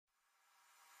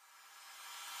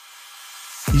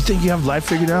You think you have life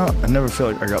figured out? I never feel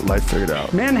like I got life figured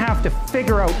out. Men have to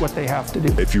figure out what they have to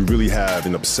do. If you really have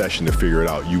an obsession to figure it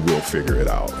out, you will figure it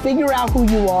out. Figure out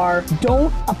who you are,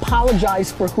 don't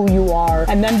apologize for who you are,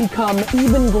 and then become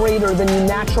even greater than you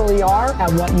naturally are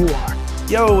at what you are.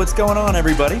 Yo, what's going on,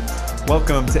 everybody?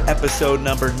 Welcome to episode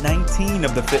number 19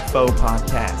 of the FitFo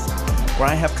podcast, where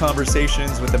I have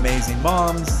conversations with amazing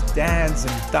moms, dads,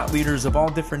 and thought leaders of all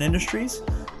different industries.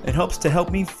 It helps to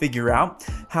help me figure out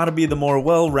how to be the more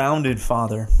well-rounded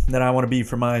father that I want to be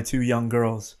for my two young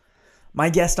girls.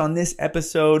 My guest on this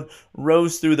episode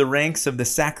rose through the ranks of the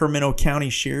Sacramento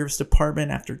County Sheriff's Department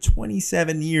after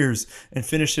 27 years and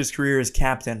finished his career as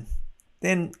captain.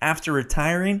 Then, after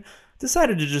retiring,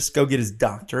 decided to just go get his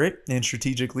doctorate in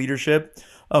strategic leadership.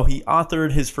 He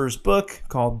authored his first book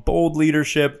called Bold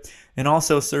Leadership and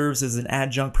also serves as an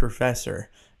adjunct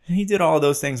professor. He did all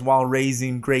those things while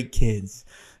raising great kids.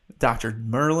 Dr.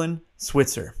 Merlin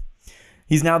Switzer.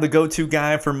 He's now the go-to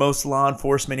guy for most law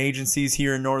enforcement agencies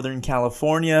here in Northern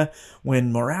California.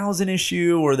 When morale's an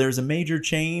issue or there's a major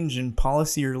change in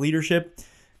policy or leadership,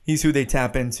 he's who they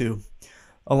tap into.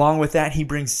 Along with that, he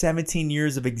brings 17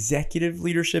 years of executive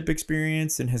leadership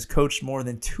experience and has coached more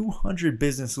than 200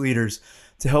 business leaders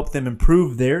to help them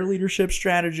improve their leadership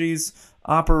strategies,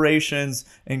 operations,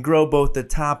 and grow both the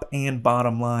top and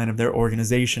bottom line of their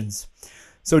organizations.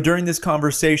 So during this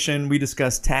conversation, we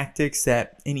discuss tactics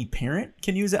that any parent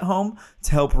can use at home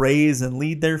to help raise and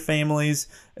lead their families,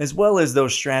 as well as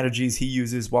those strategies he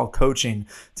uses while coaching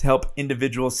to help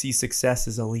individuals see success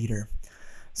as a leader.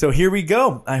 So here we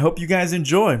go. I hope you guys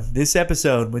enjoy this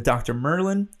episode with Dr.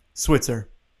 Merlin Switzer.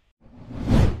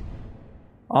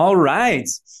 All right.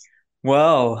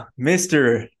 Well,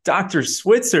 Mr. Dr.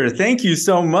 Switzer, thank you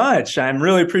so much. I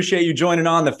really appreciate you joining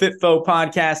on the FitFo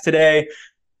podcast today.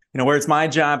 Where it's my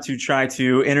job to try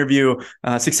to interview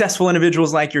successful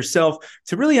individuals like yourself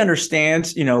to really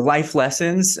understand, life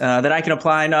lessons that I can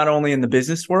apply not only in the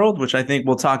business world, which I think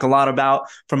we'll talk a lot about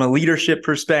from a leadership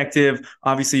perspective,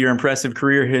 obviously your impressive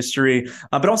career history,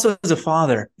 but also as a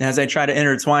father. As I try to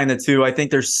intertwine the two, I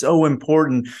think they're so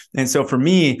important. And so for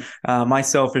me, my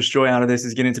selfish joy out of this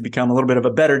is getting to become a little bit of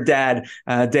a better dad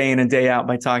day in and day out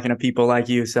by talking to people like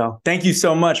you. So thank you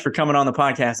so much for coming on the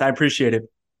podcast. I appreciate it.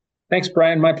 Thanks,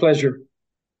 Brian. My pleasure.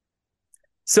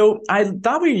 So I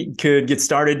thought we could get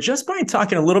started just by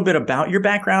talking a little bit about your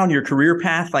background, your career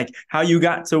path, like how you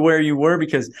got to where you were,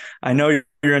 because I know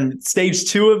you're in stage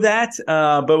 2 of that,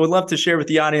 but would love to share with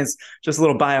the audience just a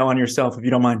little bio on yourself, if you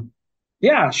don't mind.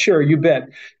 Yeah, sure. You bet.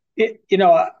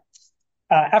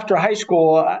 After high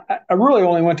school, I really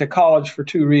only went to college for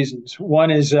 2 reasons. One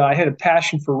is I had a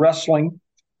passion for wrestling.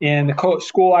 And the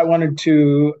school I wanted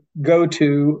to go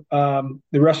to,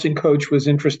 the wrestling coach was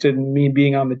interested in me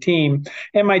being on the team.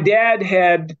 And my dad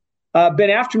had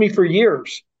been after me for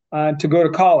years to go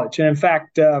to college. And in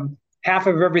fact, half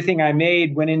of everything I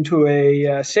made went into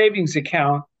a savings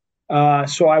account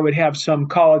so I would have some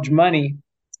college money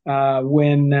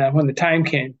when the time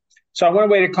came. So I went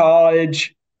away to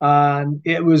college.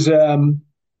 It was a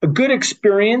good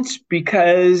experience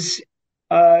because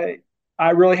I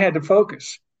really had to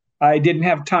focus. I didn't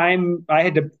have time. I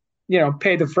had to,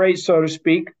 pay the freight, so to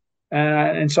speak.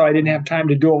 And so I didn't have time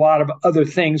to do a lot of other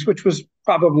things, which was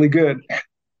probably good.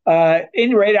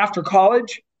 Any rate, after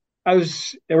college, I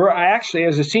actually,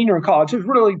 as a senior in college, I was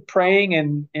really praying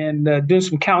and doing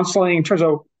some counseling in terms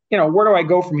of, where do I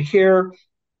go from here?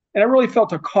 And I really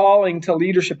felt a calling to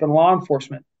leadership in law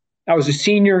enforcement. I was a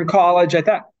senior in college. I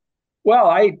thought, well,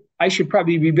 I should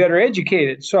probably be better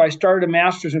educated. So I started a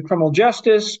master's in criminal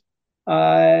justice.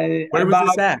 Where was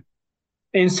this at?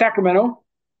 In Sacramento.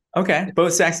 Okay,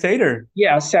 both Sac State or?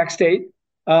 Yeah, Sac State.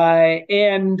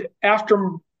 And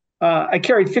after I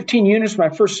carried 15 units my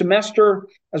first semester, I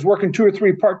was working 2 or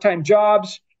 3 part-time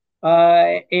jobs.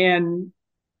 And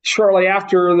shortly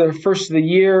after the first of the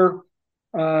year,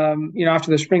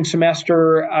 after the spring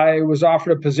semester, I was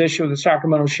offered a position with the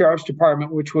Sacramento Sheriff's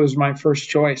Department, which was my first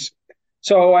choice.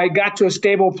 So I got to a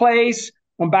stable place,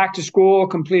 went back to school,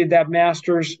 completed that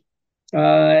master's.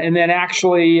 And then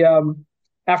actually,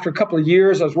 after a couple of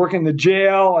years, I was working in the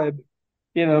jail.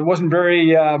 It wasn't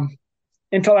very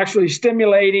intellectually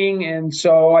stimulating. And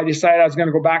so I decided I was going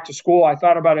to go back to school. I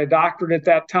thought about a doctorate at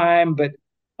that time, but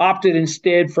opted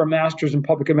instead for a master's in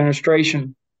public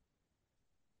administration.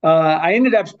 I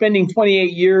ended up spending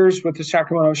 28 years with the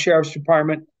Sacramento Sheriff's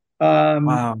Department,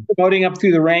 promoting up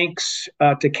through the ranks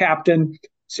to captain.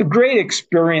 It's a great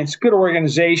experience, good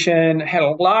organization, had a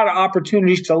lot of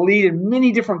opportunities to lead in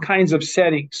many different kinds of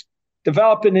settings,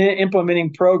 developing and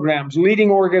implementing programs,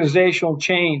 leading organizational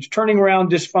change, turning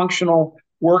around dysfunctional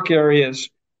work areas.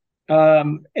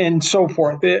 and so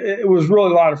forth. It was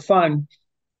really a lot of fun.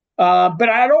 But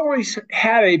I had always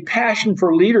had a passion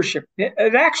for leadership.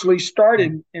 It actually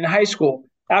started in high school.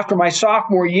 After my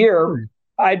sophomore year,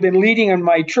 I'd been leading in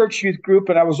my church youth group,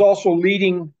 and I was also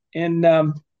leading in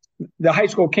the high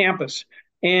school campus.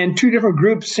 And two different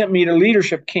groups sent me to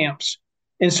leadership camps.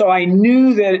 And so I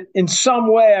knew that in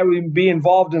some way I would be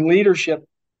involved in leadership,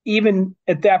 even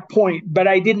at that point, but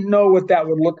I didn't know what that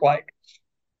would look like.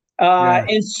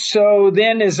 And so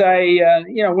then as I,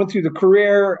 went through the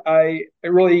career, I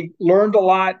really learned a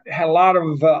lot, had a lot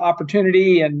of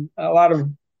opportunity, and a lot of,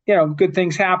 good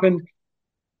things happened.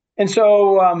 And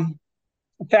so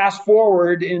fast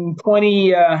forward in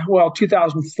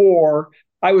 2004,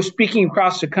 I was speaking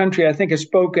across the country. I think I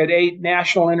spoke at 8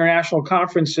 national and international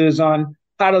conferences on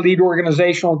how to lead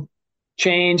organizational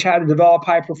change, how to develop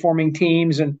high-performing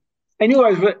teams. And I knew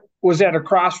I was at a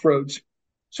crossroads.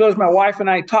 So as my wife and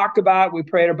I talked about it, we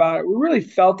prayed about it, we really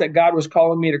felt that God was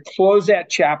calling me to close that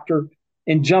chapter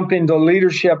and jump into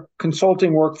leadership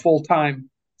consulting work full time.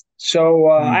 So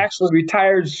I actually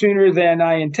retired sooner than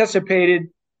I anticipated,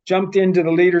 jumped into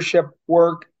the leadership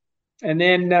work. And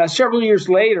then several years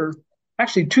later,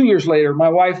 actually 2 years later, my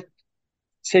wife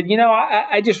said,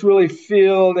 I just really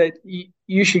feel that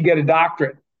you should get a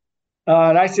doctorate.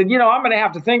 And I said, I'm going to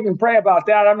have to think and pray about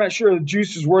that. I'm not sure the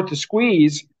juice is worth the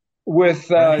squeeze with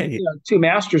 2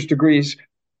 master's degrees.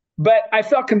 But I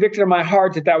felt convicted in my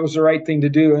heart that that was the right thing to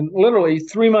do. And literally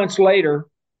 3 months later,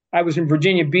 I was in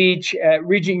Virginia Beach at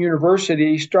Regent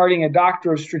University starting a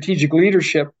Doctor of Strategic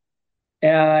Leadership.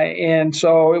 And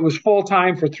so it was full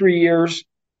time for 3 years.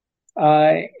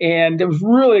 And it was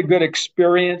really a good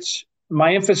experience.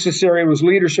 My emphasis area was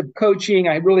leadership coaching.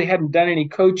 I really hadn't done any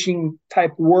coaching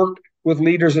type work with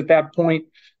leaders at that point.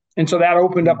 And so that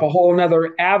opened up a whole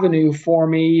nother avenue for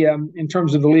me in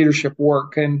terms of the leadership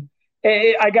work. And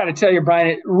I got to tell you, Brian,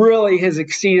 it really has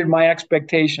exceeded my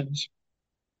expectations.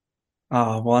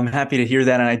 Oh, well, I'm happy to hear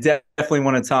that. And I definitely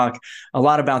want to talk a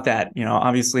lot about that.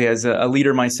 Obviously, as a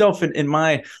leader myself in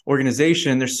my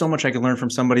organization, there's so much I can learn from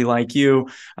somebody like you.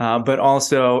 But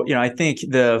also, I think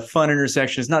the fun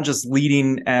intersection is not just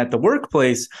leading at the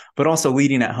workplace, but also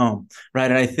leading at home. Right.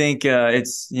 And I think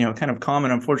it's, kind of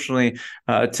common, unfortunately,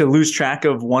 to lose track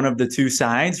of one of the two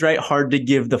sides. Right. Hard to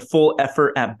give the full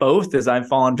effort at both, as I've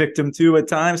fallen victim to at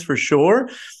times, for sure.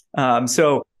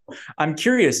 So I'm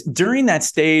curious, during that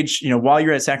stage, while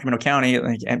you're at Sacramento County,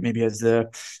 like maybe I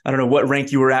don't know what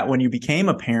rank you were at when you became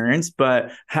a parent,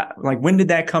 but when did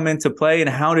that come into play and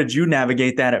how did you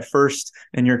navigate that at first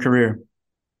in your career?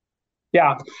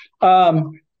 Yeah.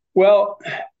 Well,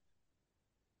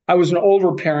 I was an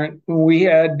older parent.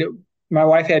 My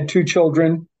wife had 2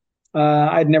 children.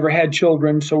 I'd never had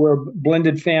children, so we're a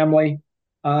blended family.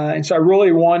 And so I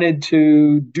really wanted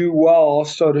to do well,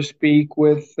 so to speak,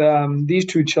 with these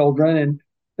 2 children. And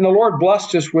the Lord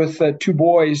blessed us with 2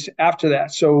 boys after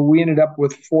that. So we ended up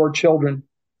with 4 children.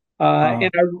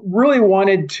 And I really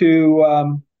wanted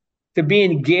to be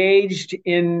engaged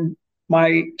in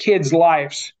my kids'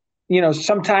 lives.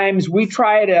 Sometimes we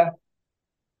try to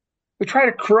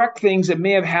correct things that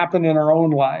may have happened in our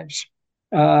own lives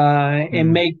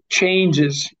and make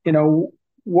changes.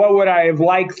 What would I have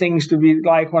liked things to be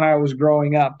like when I was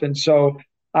growing up? And so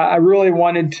I really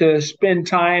wanted to spend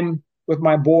time with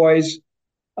my boys.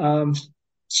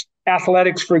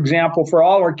 Athletics, for example, for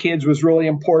all our kids was really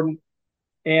important.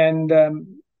 And,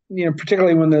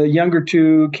 particularly when the younger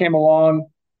 2 came along,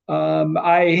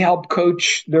 I helped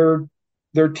coach their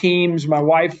teams. My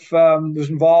wife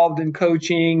was involved in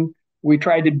coaching. We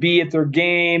tried to be at their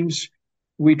games.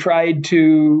 We tried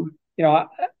to,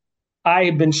 I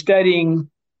had been studying.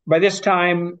 By this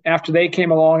time, after they came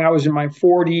along, I was in my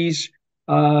 40s.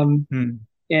 And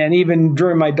even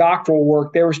during my doctoral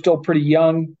work, they were still pretty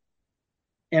young.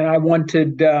 And I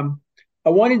wanted them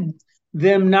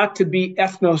not to be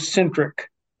ethnocentric,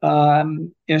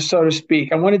 so to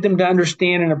speak. I wanted them to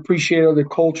understand and appreciate other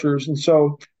cultures. And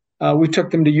so we took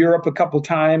them to Europe a couple of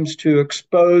times to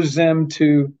expose them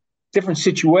to different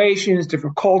situations,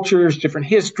 different cultures, different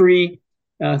history,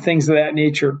 things of that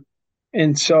nature.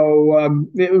 And so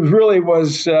it really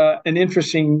was an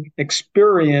interesting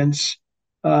experience,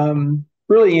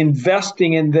 really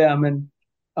investing in them. And,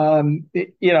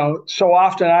 so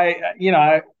often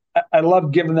I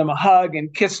love giving them a hug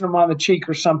and kissing them on the cheek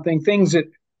or something, things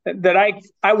that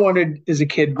I wanted as a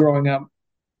kid growing up.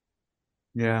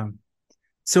 Yeah.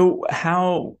 So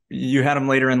how you had them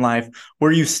later in life,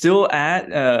 were you still at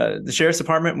the sheriff's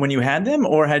department when you had them,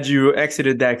 or had you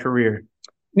exited that career?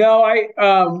 No,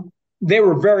 they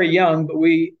were very young, but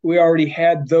we already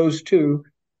had those 2.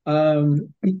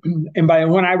 And by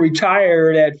when I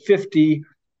retired at 50,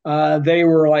 they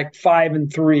were like 5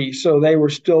 and 3. So they were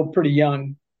still pretty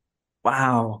young.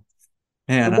 Wow.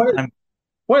 Man,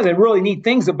 One of the really neat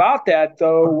things about that,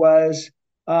 though, was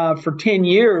for 10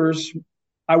 years,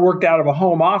 I worked out of a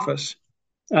home office.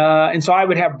 And so I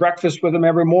would have breakfast with them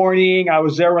every morning. I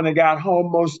was there when they got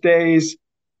home most days.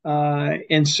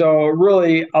 And so it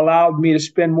really allowed me to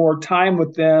spend more time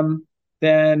with them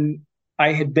than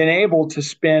I had been able to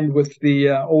spend with the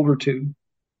older two.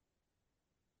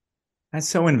 that's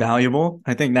so invaluable.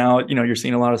 I think now, you're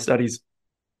seeing a lot of studies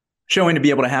showing to be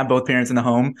able to have both parents in the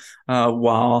home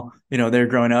while, they're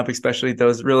growing up, especially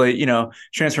those really,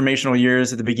 transformational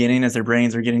years at the beginning as their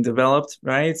brains are getting developed.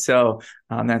 Right. So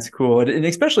that's cool. And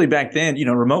especially back then,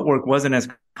 remote work wasn't as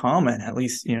common, at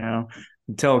least,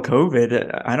 until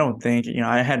COVID. I don't think,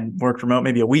 I had worked remote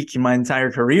maybe a week in my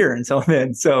entire career until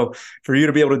then. So for you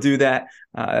to be able to do that,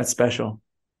 that's special.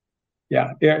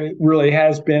 Yeah, it really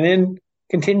has been and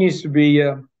continues to be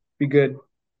good.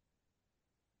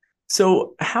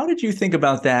 So how did you think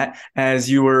about that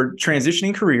as you were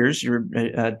transitioning careers? You were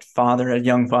a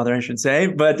young father, I should say,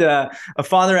 but a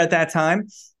father at that time.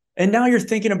 And now you're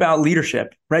thinking about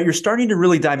leadership, right? You're starting to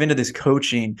really dive into this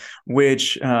coaching,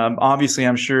 which obviously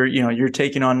I'm sure, you're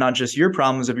taking on not just your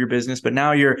problems of your business, but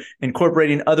now you're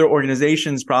incorporating other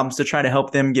organizations' problems to try to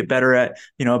help them get better at,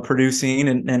 producing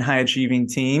and high achieving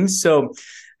teams. So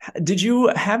did you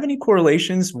have any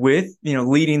correlations with,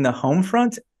 leading the home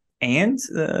front and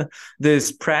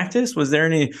this practice? Was there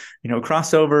any,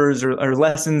 crossovers or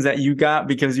lessons that you got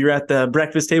because you're at the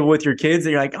breakfast table with your kids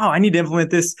that you're like, oh, I need to implement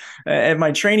this at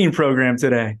my training program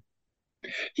today?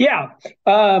 Yeah.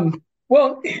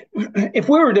 Well, if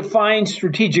we were to define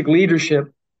strategic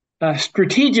leadership,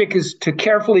 strategic is to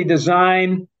carefully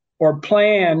design or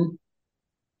plan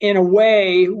in a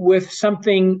way with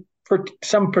something for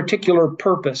some particular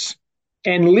purpose.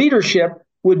 And leadership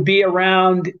would be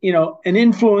around, an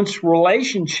influence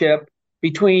relationship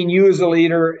between you as a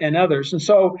leader and others. And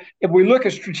so if we look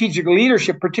at strategic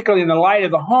leadership, particularly in the light of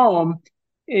the home,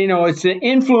 it's an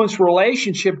influence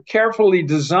relationship carefully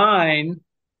designed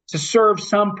to serve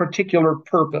some particular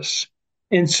purpose.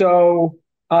 And so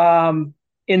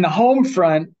in the home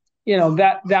front,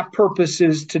 that purpose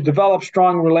is to develop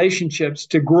strong relationships,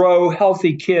 to grow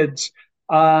healthy kids,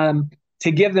 to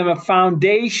give them a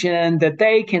foundation that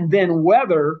they can then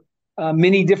weather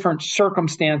many different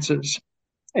circumstances.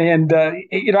 And,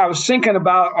 I was thinking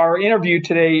about our interview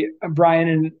today,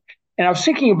 Brian, and I was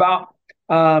thinking about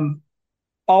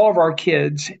all of our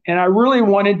kids, and I really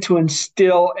wanted to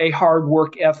instill a hard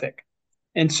work ethic.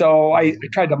 And so I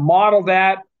tried to model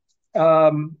that. They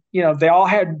all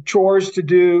had chores to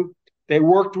do. They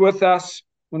worked with us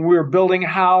when we were building a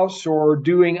house or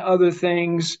doing other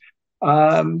things.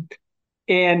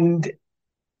 And,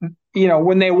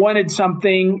 when they wanted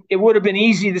something, it would have been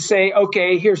easy to say,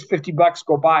 okay, here's $50,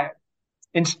 go buy it.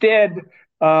 Instead,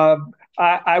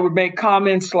 I would make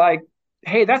comments like,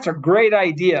 hey, that's a great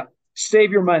idea.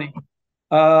 Save your money.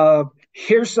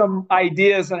 Here's some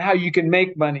ideas on how you can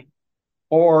make money,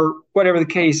 or whatever the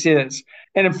case is.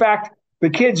 And in fact, the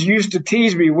kids used to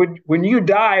tease me, when you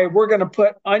die, we're going to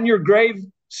put on your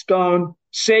gravestone,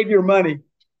 save your money.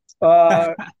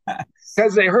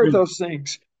 Because they heard those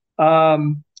things.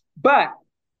 But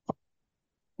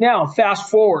now, fast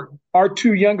forward, our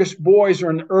two youngest boys are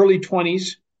in the early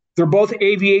 20s. They're both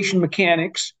aviation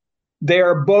mechanics. They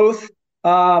are both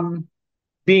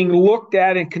being looked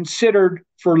at and considered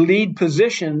for lead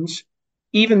positions,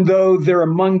 even though they're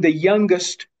among the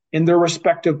youngest in their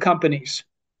respective companies.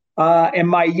 And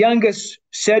my youngest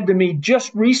said to me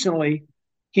just recently,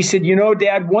 he said,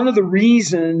 Dad, one of the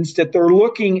reasons that they're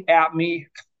looking at me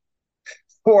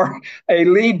for a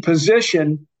lead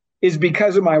position is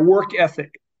because of my work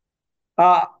ethic.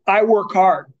 I work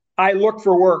hard. I look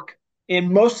for work.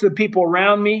 And most of the people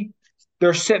around me,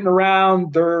 they're sitting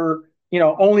around, they're,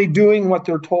 only doing what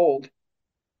they're told.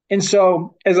 And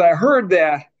so as I heard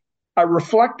that, I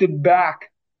reflected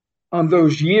back on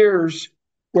those years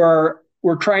where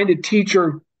we're trying to teach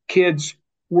our kids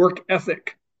work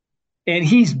ethic. And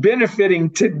he's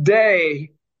benefiting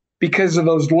today because of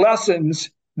those lessons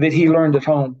that he learned at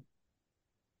home.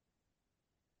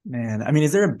 Man, I mean,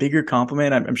 is there a bigger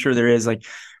compliment? I'm sure there is,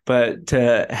 but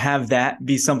to have that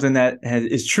be something that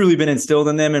is truly been instilled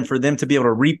in them, and for them to be able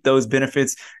to reap those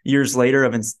benefits years later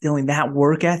of instilling that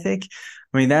work ethic,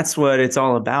 I mean, that's what it's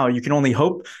all about. You can only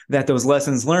hope that those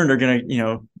lessons learned are going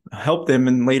to, help them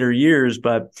in later years.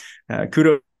 But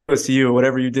kudos to you,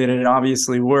 whatever you did, and it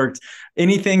obviously worked.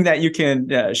 Anything that you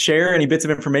can share, any bits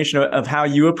of information of how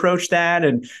you approach that,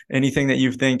 and anything that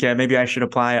you think maybe I should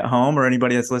apply at home, or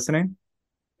anybody that's listening?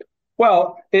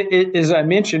 Well, as I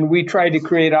mentioned, we tried to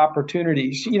create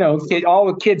opportunities. All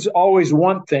the kids always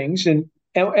want things, and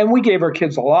we gave our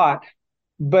kids a lot.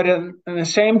 But in the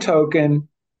same token,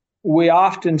 we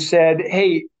often said,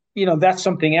 hey, that's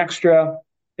something extra.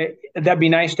 That'd be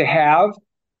nice to have,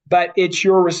 but it's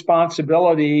your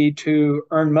responsibility to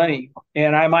earn money.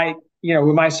 And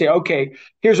we might say, okay,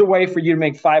 here's a way for you to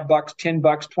make $5, $10,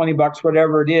 $20,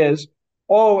 whatever it is.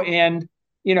 Oh, and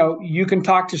you can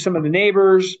talk to some of the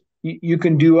neighbors. You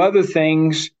can do other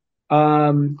things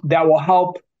that will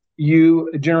help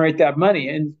you generate that money.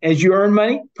 And as you earn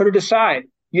money, put it aside.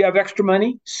 You have extra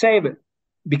money, save it,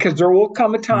 because there will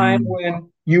come a time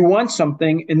when you want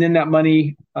something, and then that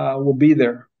money will be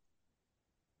there.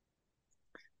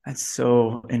 That's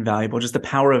so invaluable. Just the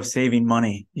power of saving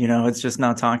money. It's just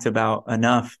not talked about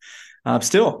enough.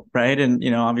 Still, right? And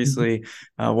obviously,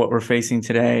 what we're facing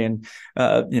today, and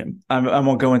I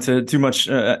won't go into too much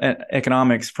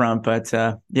economics front, but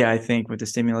I think with the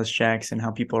stimulus checks and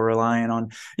how people are relying on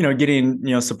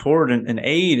getting support and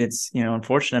aid, it's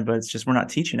unfortunate, but it's just we're not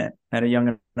teaching it at a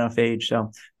young enough age.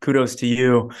 So kudos to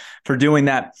you for doing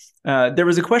that. There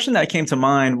was a question that came to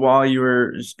mind while you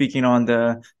were speaking on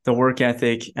the work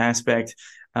ethic aspect,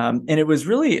 and it was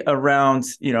really around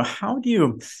how do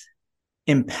you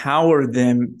empower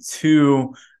them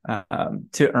to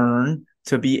earn,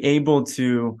 to be able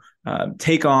to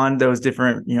take on those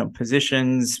different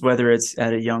positions, whether it's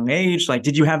at a young age. Like,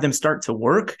 did you have them start to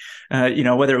work,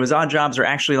 whether it was odd jobs, or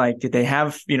actually did they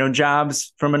have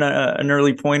jobs from an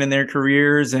early point in their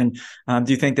careers? And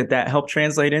do you think that helped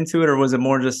translate into it, or was it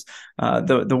more just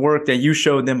the work that you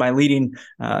showed them by leading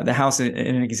the house in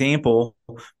an example,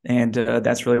 and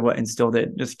that's really what instilled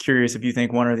it? Just curious if you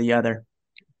think one or the other.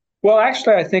 Well,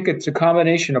 actually, I think it's a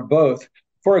combination of both.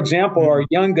 For example, our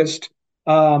youngest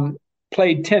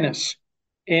played tennis,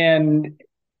 and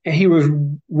he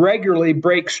would regularly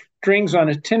break strings on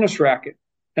his tennis racket.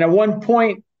 And at one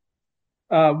point,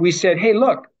 we said, hey,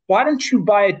 look, why don't you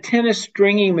buy a tennis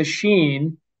stringing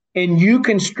machine, and you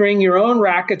can string your own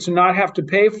rackets and not have to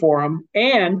pay for them,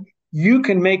 and you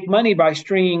can make money by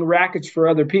stringing rackets for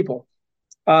other people.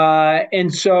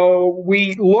 And so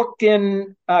we looked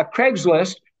in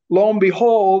Craigslist. Lo and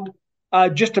behold,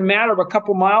 just a matter of a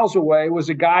couple miles away was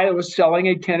a guy that was selling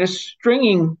a tennis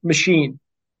stringing machine.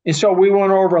 And so we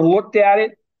went over and looked at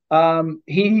it.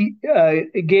 He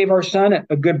gave our son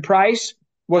a good price.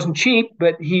 Wasn't cheap,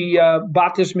 but he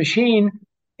bought this machine,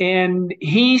 and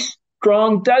he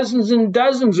strung dozens and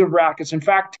dozens of rackets. In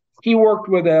fact, he worked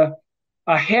with a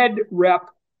head rep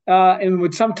and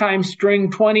would sometimes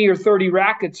string 20 or 30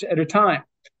 rackets at a time.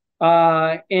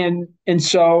 And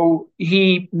so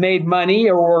he made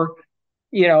money, or,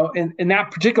 in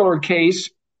that particular case,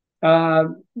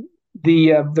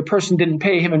 the person didn't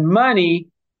pay him in money,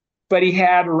 but he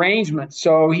had arrangements.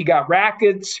 So he got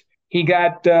rackets, he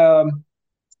got a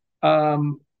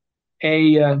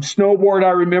snowboard, I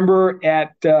remember,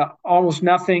 at almost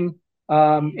nothing.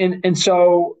 And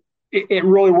so it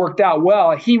really worked out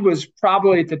well. He was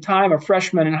probably at the time a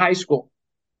freshman in high school.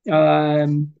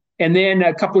 And then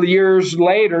a couple of years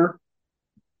later,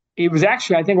 he was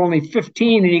actually, I think, only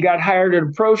 15, and he got hired at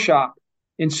a pro shop.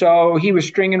 And so he was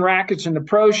stringing rackets in the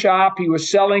pro shop. He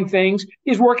was selling things.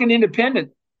 He's working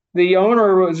independent. The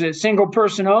owner was a single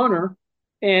person owner.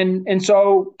 And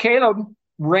so Caleb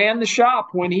ran the shop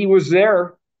when he was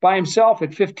there by himself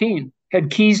at 15, had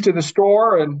keys to the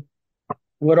store and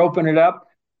would open it up.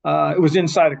 It was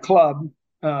inside a club,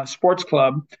 sports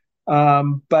club.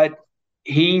 But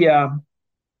he,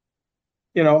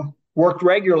 worked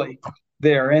regularly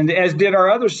there, and as did our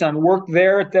other son, worked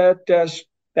there at that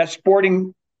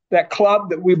club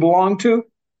that we belonged to,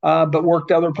 but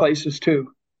worked other places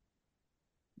too.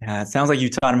 Yeah, it sounds like you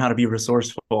taught him how to be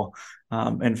resourceful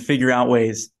and figure out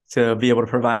ways to be able to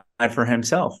provide for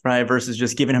himself, right? Versus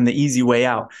just giving him the easy way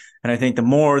out. And I think the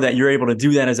more that you're able to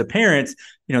do that as a parent,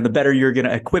 the better you're going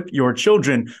to equip your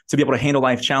children to be able to handle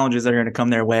life challenges that are going to come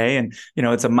their way. And,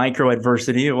 it's a micro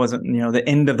adversity. It wasn't, the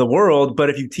end of the world. But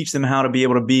if you teach them how to be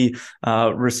able to be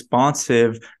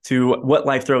responsive to what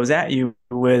life throws at you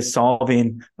with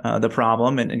solving the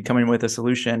problem and coming with a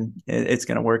solution, it's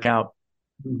going to work out.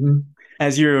 Mm-hmm.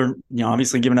 As you're,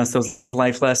 obviously giving us those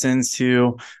life lessons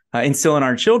to instill in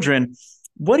our children,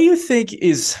 what do you think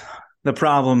is the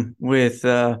problem with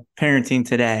parenting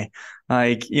today?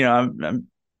 Like,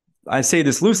 I say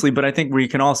this loosely, but I think we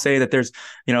can all say that there's,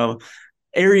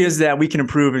 areas that we can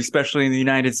improve, especially in the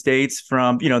United States,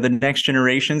 from, the next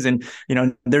generations. And,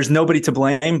 there's nobody to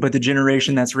blame but the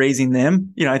generation that's raising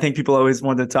them. I think people always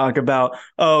want to talk about,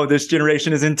 oh, this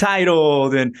generation is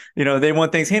entitled and, they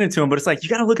want things handed to them. But it's like, you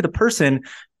got to look at the person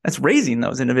that's raising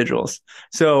those individuals.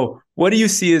 So what do you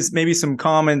see as maybe some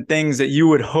common things that you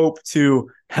would hope to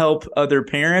help other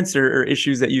parents or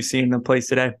issues that you see in the place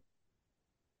today?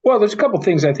 Well, there's a couple of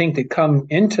things I think that come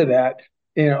into that.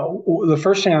 The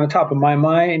first thing on the top of my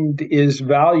mind is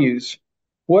values.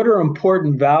 What are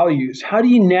important values? How do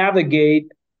you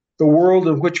navigate the world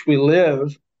in which we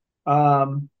live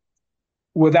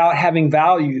without having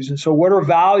values? And so what are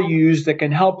values that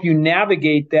can help you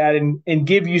navigate that and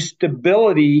give you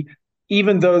stability,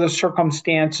 even though the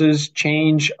circumstances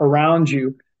change around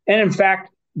you? And in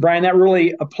fact, Brian, that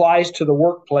really applies to the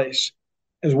workplace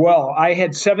as well. I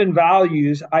had 7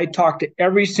 values I talked to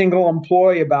every single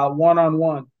employee about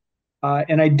one-on-one.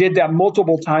 And I did that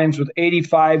multiple times with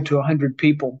 85 to 100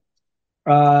 people.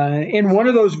 And one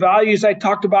of those values I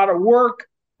talked about at work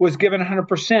was giving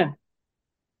 100%.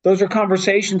 Those are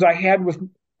conversations I had with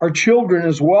our children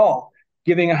as well,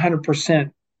 giving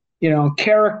 100%,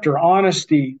 character,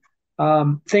 honesty,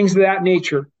 things of that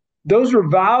nature. Those are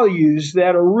values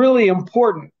that are really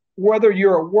important, whether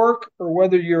you're at work or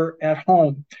whether you're at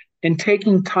home, and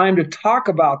taking time to talk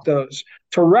about those,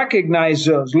 to recognize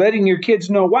those, letting your kids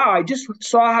know, wow, I just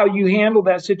saw how you handled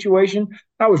that situation.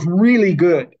 That was really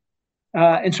good.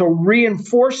 And so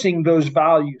reinforcing those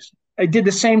values. I did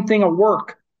the same thing at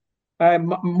work.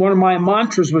 One of my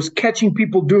mantras was catching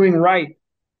people doing right.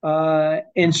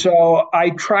 And so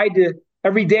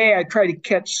every day I try to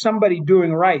catch somebody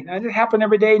doing right. Did it happen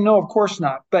every day? No, of course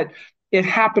not. But it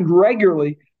happened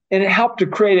regularly, and it helped to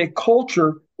create a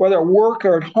culture, whether at work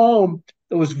or at home,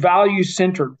 that was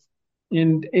value-centered.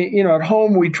 And, at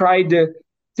home, we tried to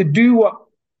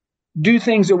do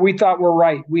things that we thought were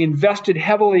right. We invested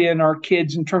heavily in our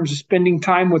kids in terms of spending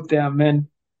time with them and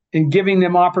giving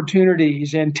them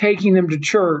opportunities and taking them to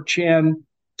church and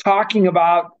talking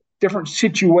about different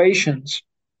situations.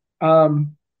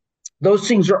 Those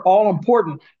things are all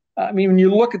important. I mean, when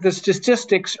you look at the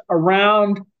statistics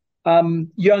around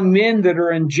young men that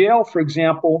are in jail, for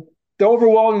example, the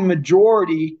overwhelming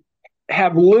majority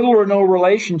have little or no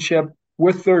relationship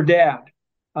with their dad.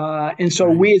 And so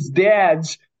we as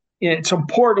dads, it's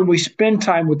important we spend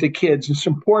time with the kids. It's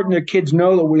important that kids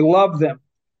know that we love them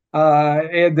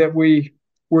and that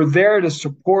we're there to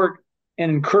support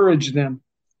and encourage them.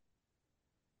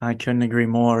 I couldn't agree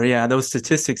more. Yeah, those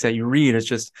statistics that you read,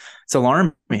 it's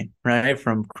alarming, right?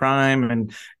 From crime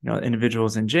and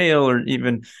individuals in jail, or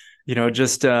even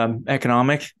just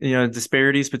economic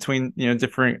disparities between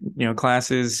different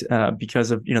classes because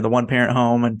of the one parent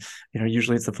home, and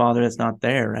usually it's the father that's not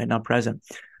there, right, not present.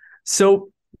 So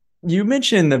you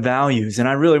mentioned the values, and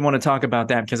I really want to talk about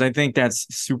that because I think that's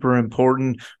super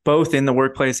important, both in the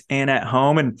workplace and at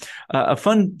home. And a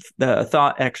fun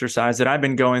thought exercise that I've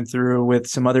been going through with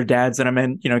some other dads that I'm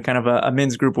in, kind of a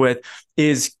men's group with,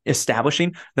 is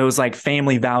establishing those like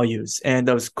family values and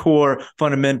those core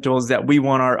fundamentals that we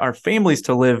want our families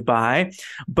to live by.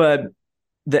 But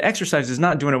the exercise is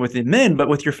not doing it with the men, but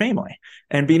with your family,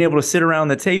 and being able to sit around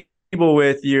the table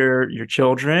with your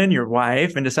children, your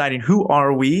wife, and deciding who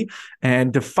are we,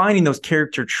 and defining those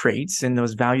character traits and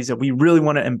those values that we really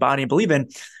want to embody and believe in.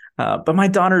 But my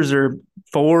daughters are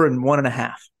 4 and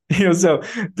 1.5, so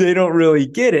they don't really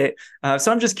get it.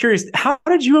 So I'm just curious, how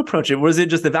did you approach it? Was it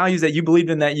just the values that you believed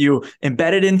in that you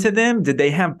embedded into them? Did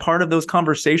they have part of those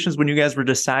conversations when you guys were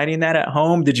deciding that at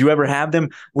home? Did you ever have them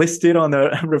listed on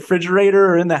the refrigerator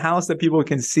or in the house that people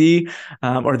can see,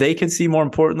 or they can see, more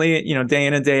importantly, day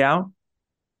in and day out?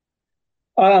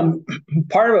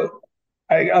 Part of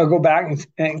it, I'll go back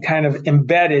and kind of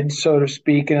embedded, so to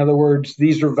speak. In other words,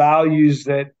 these are values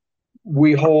that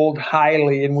we hold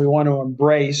highly and we want to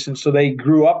embrace. And so they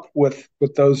grew up with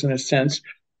those in a sense.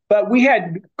 But we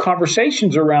had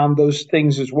conversations around those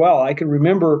things as well. I can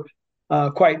remember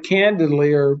quite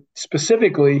candidly or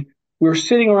specifically, we were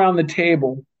sitting around the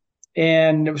table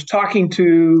and it was talking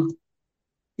to,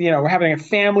 we're having a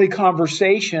family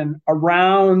conversation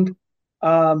around,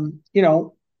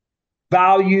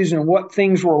 values and what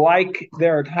things were like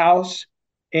there at house.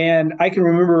 And I can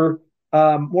remember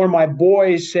one of my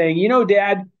boys saying,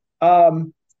 Dad,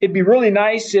 it'd be really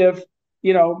nice if,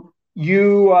 you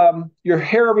your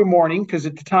hair every morning, because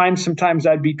at the time, sometimes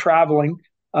I'd be traveling.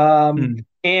 And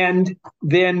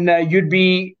then you'd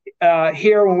be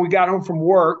here when we got home from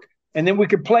work, and then we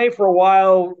could play for a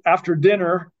while after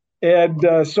dinner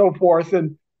and so forth.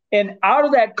 And out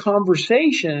of that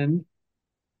conversation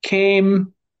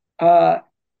came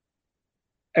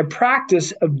a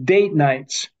practice of date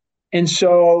nights. And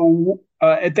so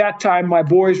at that time, my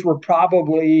boys were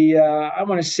probably, I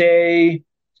want to say,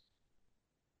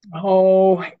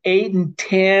 8 and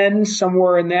 10,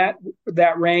 somewhere in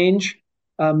that range,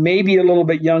 maybe a little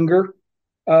bit younger.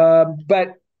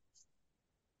 But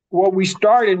what we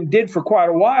started and did for quite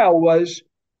a while was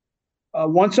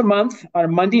once a month on a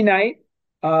Monday night,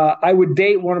 I would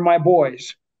date one of my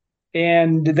boys.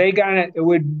 And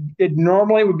it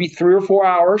normally would be 3 or 4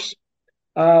 hours.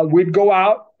 We'd go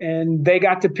out and they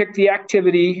got to pick the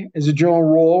activity as a general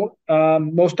rule.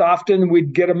 Most often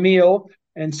we'd get a meal.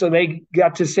 And so they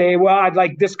got to say, well, I'd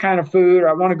like this kind of food, or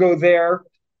I want to go there.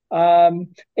 And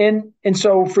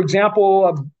so, for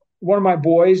example, one of my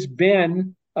boys,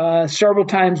 Ben, several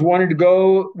times wanted to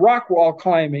go rock wall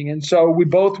climbing. And so we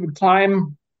both would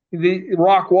climb the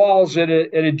rock walls at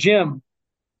a gym.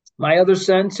 My other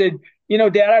son said,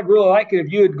 Dad, I'd really like it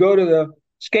if you would go to the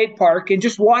skate park and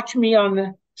just watch me on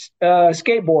the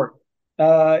skateboard.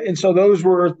 And so those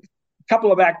were a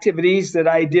couple of activities that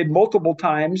I did multiple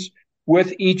times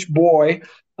with each boy.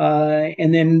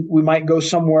 And then we might go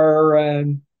somewhere,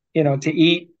 to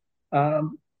eat,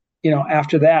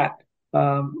 after that,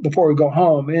 before we go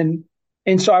home.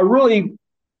 And so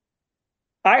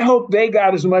I hope they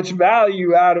got as much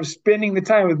value out of spending the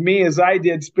time with me as I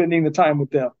did spending the time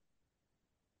with them.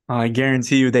 I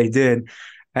guarantee you they did.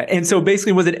 And so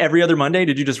basically, was it every other Monday?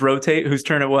 Did you just rotate whose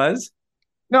turn it was?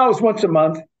 No, it was once a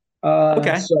month.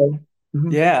 Okay. So,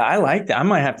 yeah, I like that.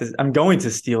 I'm going to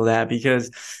steal that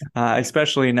because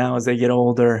especially now as they get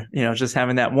older, just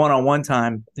having that one-on-one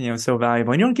time, so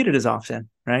valuable. And you don't get it as often,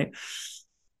 right?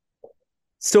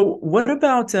 So what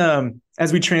about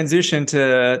as we transition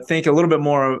to think a little bit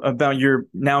more about your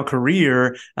now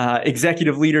career,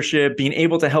 executive leadership, being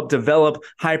able to help develop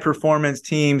high performance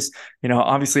teams?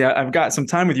 Obviously I've got some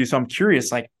time with you, so I'm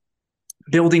curious, like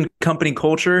building company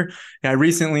culture. I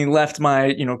recently left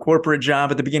my, corporate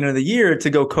job at the beginning of the year to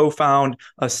go co-found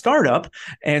a startup.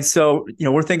 And so,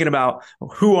 we're thinking about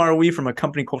who are we from a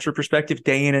company culture perspective,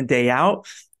 day in and day out.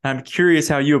 I'm curious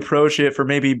how you approach it for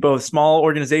maybe both small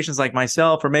organizations like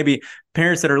myself, or maybe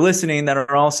parents that are listening that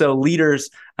are also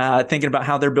leaders, thinking about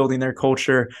how they're building their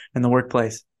culture in the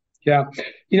workplace. Yeah.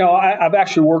 I've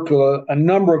actually worked with a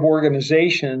number of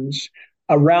organizations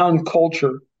around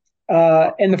culture.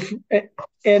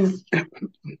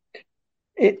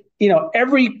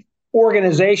 Every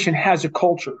organization has a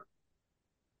culture.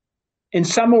 In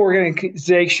some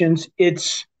organizations,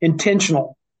 it's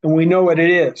intentional, and we know what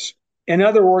it is. In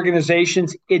other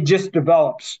organizations, it just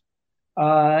develops.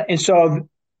 And so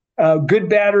good,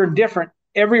 bad, or indifferent,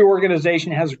 every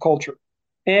organization has a culture.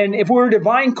 And if we were to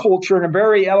define culture in a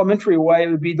very elementary way, it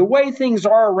would be the way things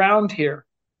are around here.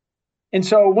 And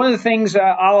so one of the things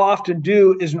that I'll often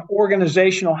do is an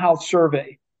organizational health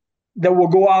survey that will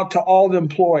go out to all the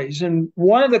employees. And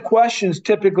one of the questions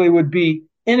typically would be,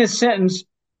 in a sentence,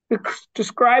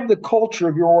 describe the culture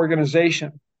of your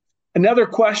organization. Another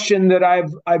question that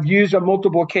I've used on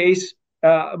multiple occasions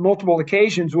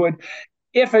would,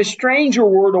 if a stranger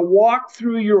were to walk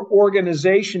through your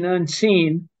organization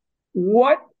unseen,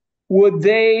 what would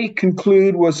they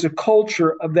conclude was the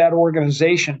culture of that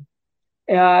organization?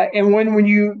 And when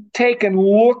you take and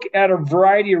look at a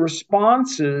variety of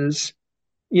responses,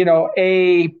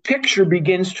 a picture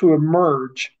begins to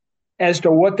emerge as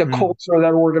to what the culture of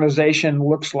that organization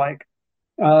looks like.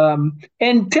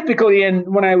 And typically,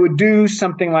 when I would do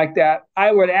something like that,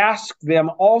 I would ask them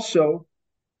also,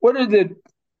 what are the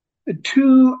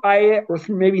two or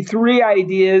maybe three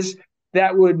ideas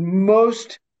that would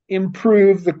most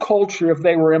improve the culture if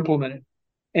they were implemented?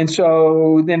 And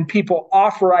so then people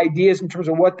offer ideas in terms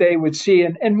of what they would see.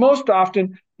 And most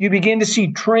often you begin to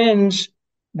see trends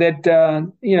that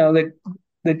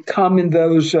come in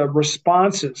those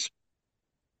responses.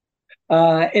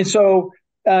 And so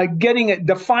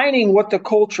defining what the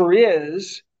culture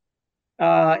is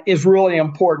really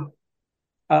important.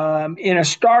 In a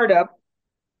startup,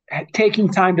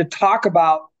 taking time to talk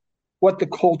about what the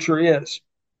culture is.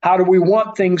 How do we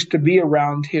want things to be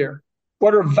around here?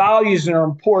 What are values that are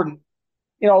important?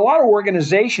 A lot of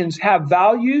organizations have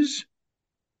values,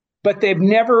 but they've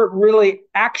never really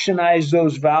actionized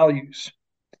those values.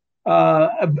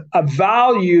 A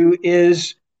value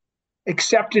is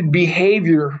accepted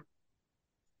behavior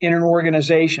in an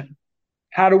organization.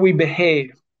 How do we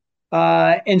behave?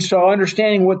 And so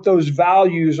understanding what those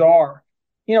values are.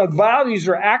 Values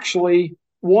are actually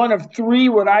one of three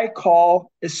what I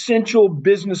call essential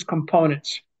business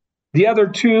components. The other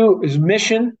two is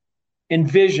mission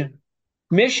and vision.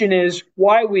 Mission is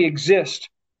why we exist.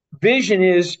 Vision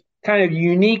is kind of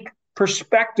unique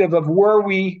perspective of where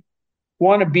we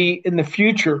want to be in the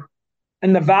future.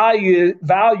 And the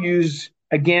values,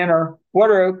 again, are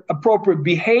what are appropriate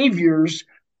behaviors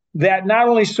that not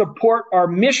only support our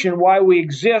mission, why we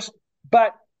exist,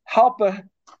 but help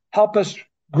us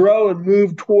grow and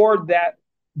move toward that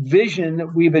vision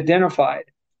that we've identified.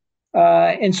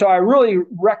 And so I really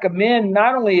recommend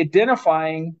not only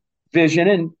identifying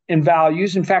vision and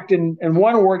values. In fact, in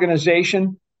one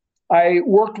organization, I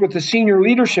worked with the senior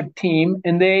leadership team,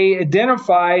 and they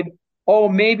identified,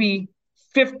 maybe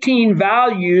 15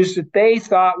 values that they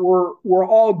thought were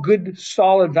all good,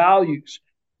 solid values.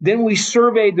 Then we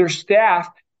surveyed their staff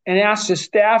and asked the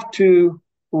staff to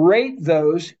rate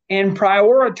those and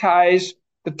prioritize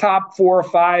the top 4 or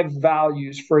 5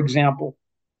 values, for example.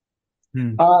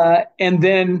 And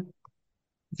then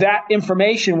that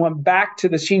information went back to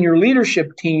the senior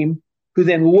leadership team, who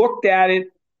then looked at it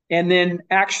and then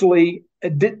actually,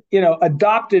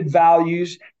 adopted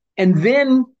values. And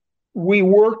then we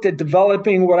worked at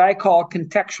developing what I call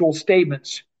contextual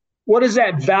statements. What does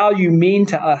that value mean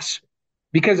to us?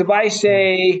 Because if I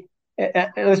say,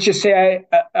 let's just say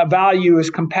a value is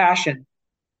compassion.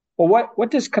 Well,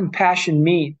 what does compassion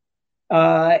mean?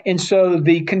 And so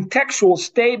the contextual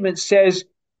statement says,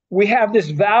 we have this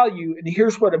value, and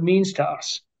here's what it means to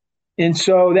us. And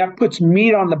so that puts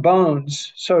meat on the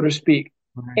bones, so to speak.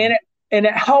 Right. And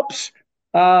it helps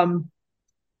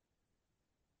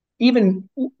even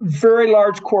very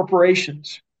large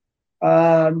corporations.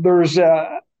 There's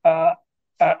a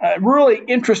really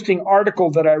interesting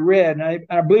article that I read, and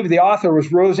I believe the author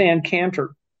was Roseanne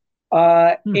Cantor.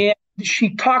 And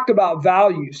she talked about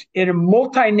values. In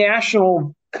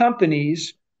multinational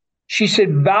companies, she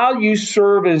said values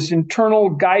serve as internal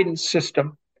guidance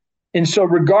system. And so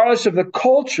regardless of the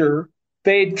culture,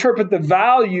 they interpret the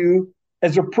value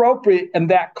as appropriate in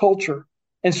that culture.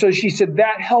 And so she said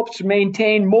that helps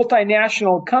maintain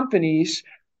multinational companies,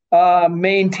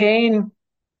 maintain,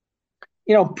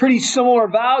 pretty similar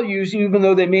values, even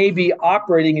though they may be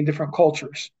operating in different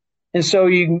cultures. And so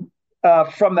you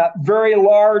from that very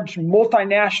large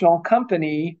multinational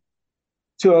company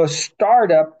to a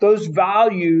startup, those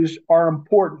values are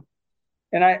important.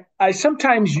 And I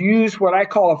sometimes use what I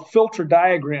call a filter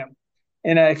diagram,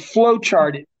 and I flow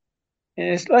chart it.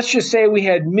 And let's just say we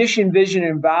had mission, vision,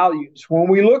 and values. When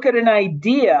we look at an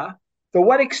idea, to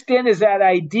what extent is that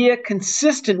idea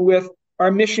consistent with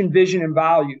our mission, vision, and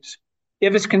values?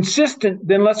 If it's consistent,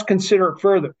 then let's consider it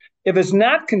further. If it's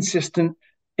not consistent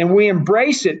and we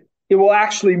embrace it, it will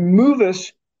actually move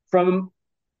us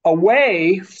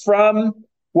away from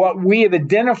what we have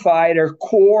identified are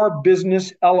core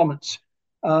business elements.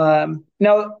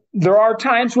 Now, there are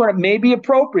times when it may be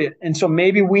appropriate, and so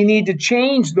maybe we need to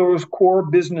change those core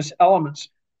business elements.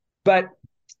 But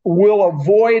we'll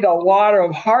avoid a lot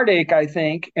of heartache, I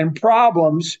think, and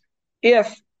problems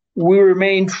if we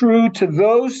remain true to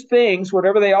those things,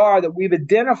 whatever they are, that we've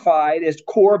identified as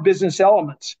core business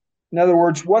elements. In other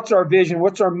words, what's our vision?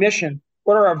 What's our mission?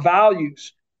 What are our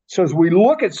values? So as we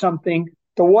look at something,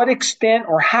 to what extent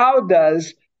or how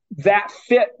does that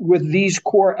fit with these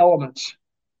core elements?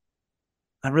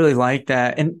 I really like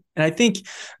that. And I think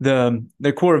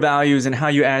the core values and how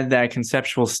you add that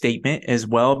conceptual statement as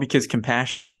well, because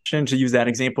compassion, to use that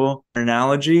example or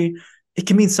analogy, it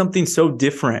can mean something so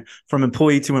different from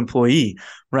employee to employee,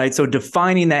 right? So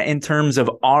defining that in terms of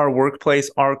our workplace,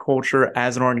 our culture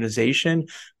as an organization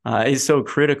is so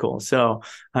critical. So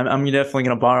I'm definitely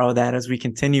going to borrow that as we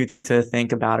continue to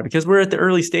think about it, because we're at the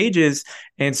early stages.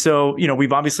 And so,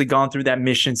 we've obviously gone through that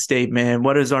mission statement.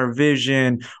 What is our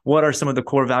vision? What are some of the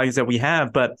core values that we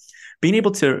have? But being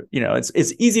able to,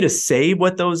 it's easy to say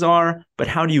what those are, but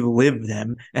how do you live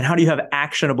them? And how do you have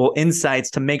actionable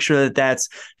insights to make sure that that's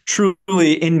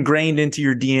truly ingrained into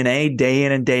your DNA day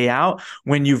in and day out?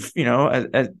 When you've,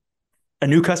 a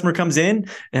new customer comes in,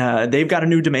 they've got a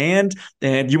new demand,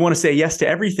 and you want to say yes to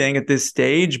everything at this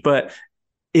stage, but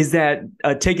is that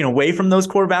taken away from those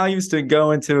core values to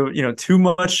go into, too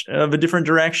much of a different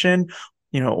direction?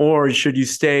 Or should you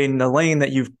stay in the lane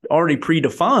that you've already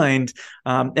predefined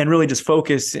and really just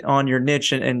focus on your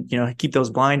niche and keep those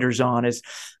blinders on? It's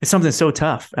something so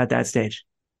tough at that stage.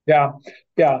 Yeah.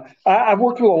 I've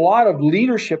worked with a lot of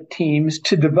leadership teams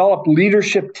to develop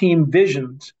leadership team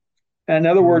visions. In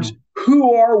other words,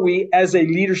 who are we as a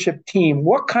leadership team?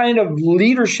 What kind of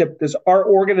leadership does our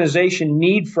organization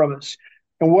need from us?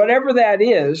 And whatever that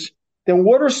is, then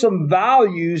what are some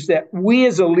values that we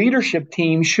as a leadership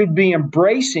team should be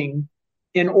embracing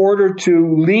in order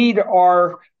to lead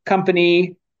our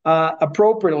company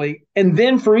appropriately? And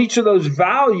then for each of those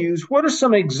values, what are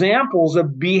some examples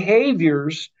of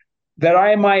behaviors that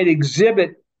I might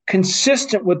exhibit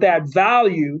consistent with that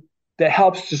value that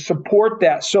helps to support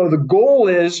that. So the goal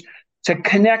is to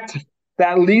connect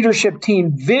that leadership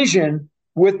team vision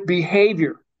with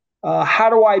behavior. How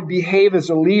do I behave as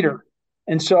a leader?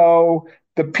 And so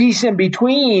the piece in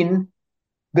between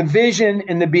the vision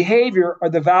and the behavior are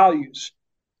the values.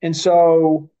 And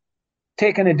so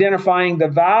taking identifying the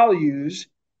values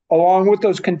along with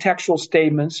those contextual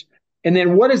statements, and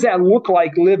then what does that look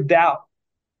like lived out?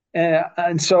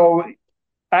 And so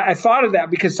I thought of that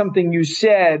because something you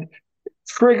said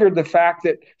triggered the fact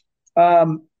that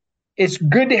it's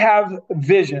good to have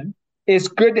vision, it's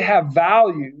good to have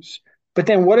values, but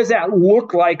then what does that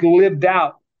look like lived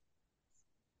out?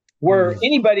 Where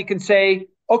anybody can say,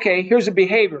 okay, here's a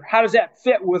behavior. How does that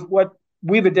fit with what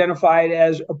we've identified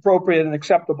as appropriate and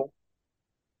acceptable?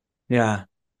 Yeah.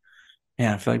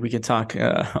 Yeah, I feel like we could talk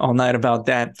all night about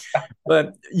that.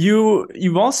 But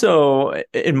you've also,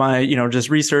 in my just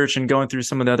research and going through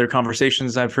some of the other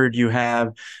conversations I've heard you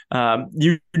have,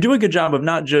 you do a good job of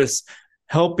not just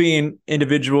helping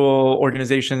individual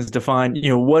organizations define,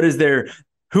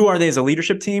 who are they as a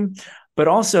leadership team, but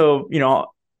also,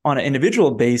 on an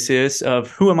individual basis of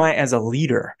who am I as a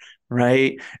leader,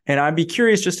 right? And I'd be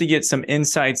curious just to get some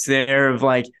insights there of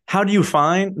like, how do you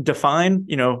define,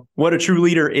 what a true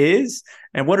leader is?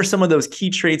 And what are some of those key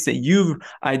traits that you've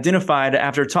identified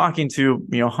after talking to,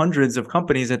 hundreds of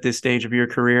companies at this stage of your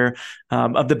career,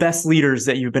 of the best leaders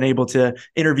that you've been able to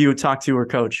interview, talk to, or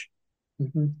coach?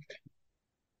 Mm-hmm.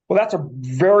 Well, that's a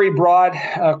very broad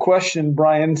question,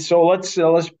 Brian. So let's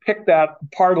pick that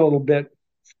apart a little bit.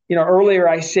 Earlier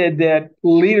I said that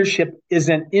leadership is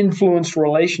an influence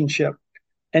relationship.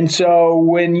 And so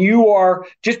when you are,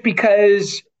 just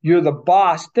because you're the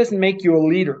boss doesn't make you a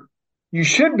leader. You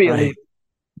should be a leader,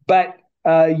 but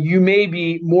you may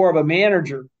be more of a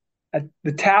manager,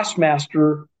 the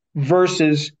taskmaster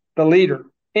versus the leader.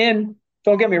 And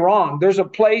don't get me wrong, there's a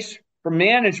place for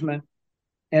management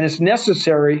and it's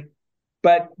necessary,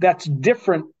 but that's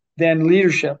different than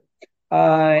leadership.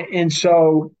 And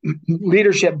so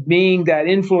leadership being that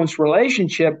influence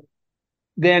relationship,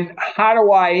 then how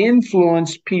do I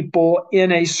influence people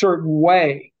in a certain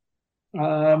way?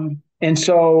 And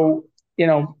so,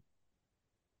 I'll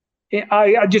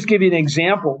just give you an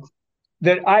example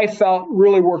that I felt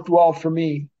really worked well for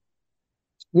me.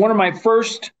 One of my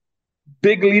first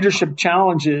big leadership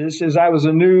challenges is I was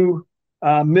a new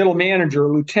middle manager,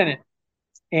 lieutenant,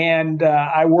 and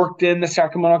I worked in the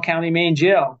Sacramento County Main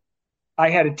Jail. I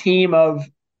had a team of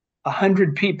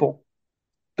 100 people.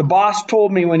 The boss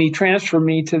told me when he transferred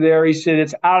me to there, he said,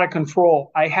 it's out of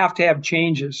control. I have to have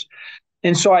changes.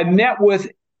 And so I met with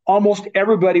almost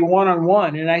everybody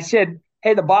one-on-one. And I said,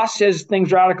 hey, the boss says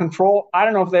things are out of control. I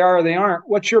don't know if they are or they aren't.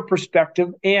 What's your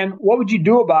perspective? And what would you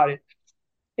do about it?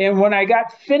 And when I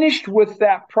got finished with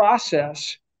that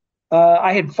process,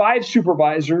 I had 5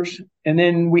 supervisors, and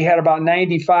then we had about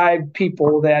 95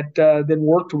 people that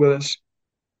worked with us.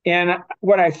 And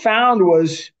what I found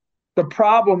was the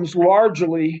problems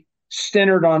largely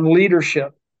centered on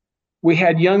leadership. We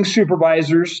had young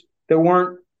supervisors that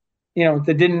weren't,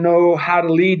 that didn't know how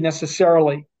to lead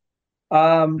necessarily.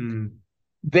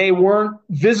 They weren't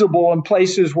visible in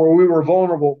places where we were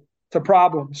vulnerable to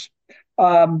problems.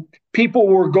 People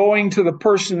were going to the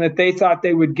person that they thought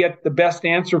they would get the best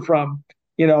answer from,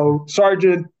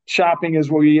 sergeant shopping is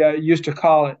what we used to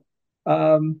call it.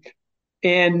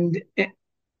 And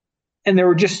there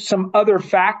were just some other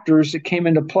factors that came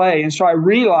into play. And so I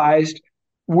realized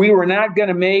we were not going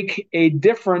to make a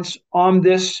difference on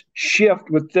this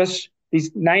shift with these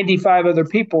 95 other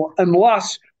people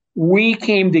unless we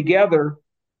came together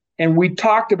and we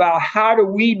talked about how do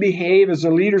we behave as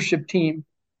a leadership team?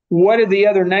 What do the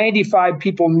other 95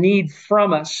 people need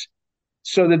from us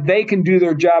so that they can do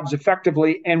their jobs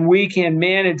effectively and we can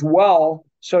manage well,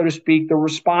 so to speak, the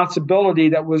responsibility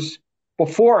that was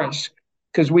before us?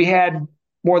 Because we had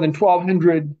more than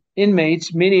 1,200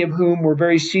 inmates, many of whom were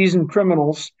very seasoned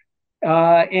criminals,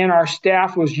 and our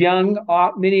staff was young,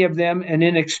 many of them, and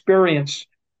inexperienced.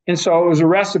 And so it was a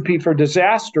recipe for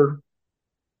disaster.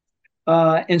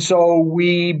 And so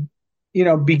we,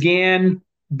 began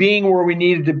being where we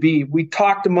needed to be. We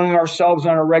talked among ourselves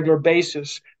on a regular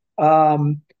basis.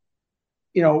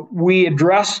 We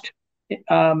addressed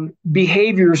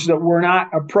behaviors that were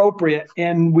not appropriate,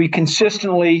 and we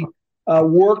consistently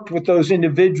worked with those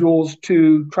individuals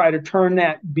to try to turn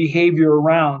that behavior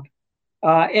around.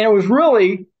 And it was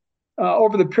really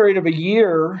over the period of a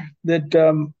year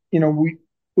that,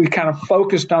 we kind of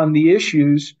focused on the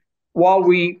issues. While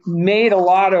we made a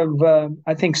lot of,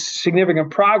 I think, significant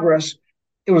progress,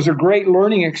 it was a great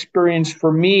learning experience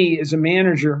for me as a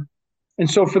manager. And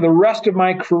so for the rest of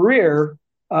my career,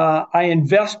 I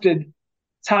invested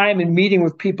time in meeting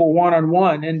with people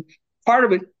one-on-one. And part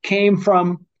of it came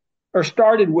from or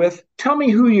started with, tell me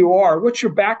who you are. What's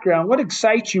your background? What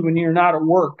excites you when you're not at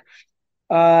work?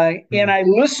 And I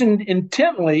listened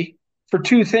intently for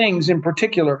two things in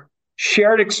particular: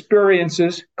 shared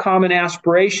experiences, common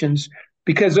aspirations,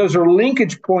 because those are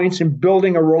linkage points in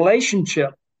building a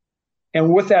relationship.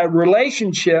 And with that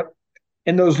relationship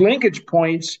and those linkage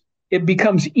points, it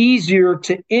becomes easier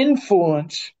to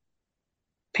influence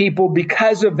people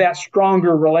because of that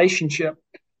stronger relationship.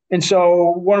 And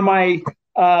so one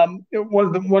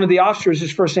of the officers,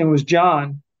 his first name was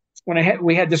John. When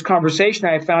we had this conversation,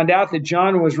 I found out that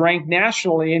John was ranked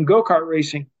nationally in go-kart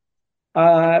racing.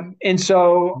 And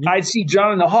so I'd see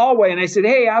John in the hallway and I said,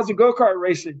 "Hey, how's the go-kart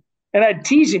racing?" And I'd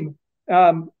tease him.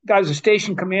 I was a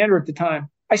station commander at the time.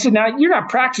 I said, "Now you're not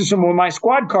practicing with my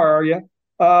squad car, are you?"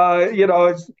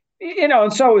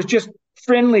 And so it was just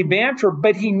friendly banter,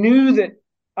 but he knew that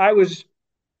I was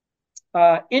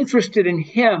interested in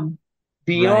him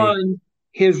beyond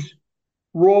his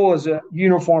role as a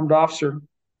uniformed officer.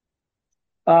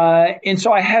 And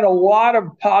so I had a lot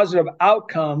of positive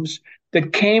outcomes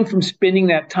that came from spending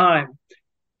that time.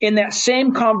 In that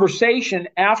same conversation,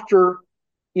 after,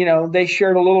 they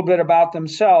shared a little bit about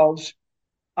themselves,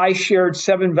 I shared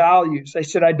 7 values. I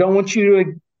said, I don't want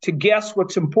you to guess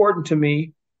what's important to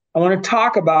me. I want to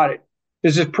talk about it.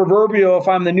 There's this proverbial, if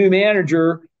I'm the new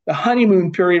manager, the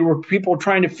honeymoon period where people are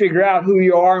trying to figure out who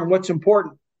you are and what's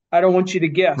important. I don't want you to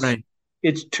guess. Right.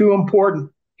 It's too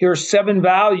important. Here are 7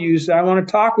 values that I want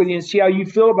to talk with you and see how you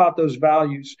feel about those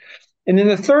values. And then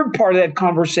the third part of that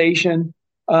conversation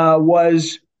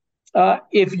was,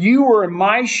 if you were in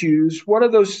my shoes, what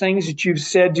are those things that you've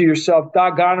said to yourself,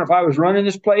 doggone, if I was running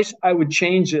this place, I would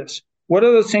change this? What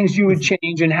are those things you would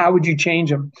change and how would you change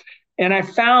them? And I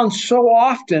found so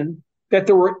often that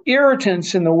there were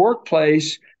irritants in the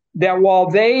workplace that while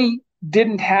they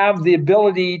didn't have the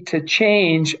ability to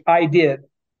change, I did,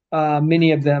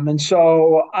 many of them. And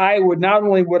so I would not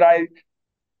only would I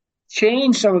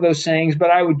change some of those things, but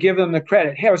I would give them the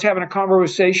credit. Hey, I was having a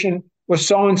conversation with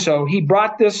so-and-so. He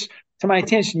brought this to my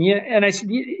attention. And I said,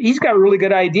 he's got a really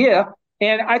good idea.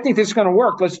 And I think this is going to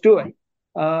work. Let's do it.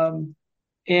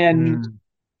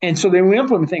 And so then we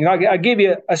implement things. I'll give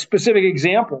you a specific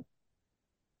example.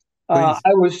 I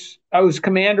was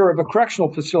commander of a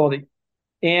correctional facility,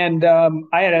 and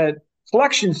I had a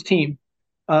collections team.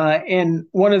 And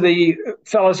one of the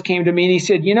fellows came to me and he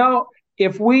said,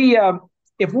 if we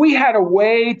had a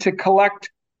way to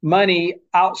collect money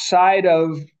outside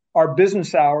of our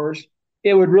business hours,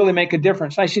 it would really make a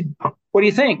difference. I said, what do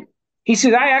you think? He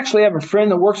said, I actually have a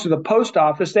friend that works at the post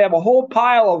office. They have a whole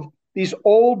pile of these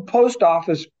old post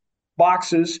office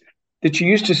boxes that you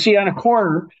used to see on a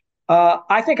corner.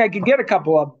 I think I could get a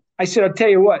couple of them. I said, I'll tell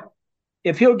you what,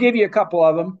 if he'll give you a couple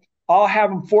of them, I'll have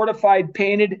them fortified,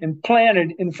 painted, and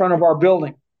planted in front of our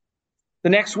building. The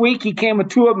next week, he came with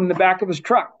 2 of them in the back of his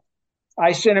truck.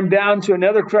 I sent him down to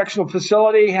another correctional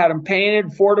facility, had them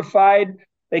painted, fortified.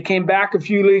 They came back a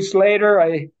few weeks later.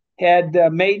 I had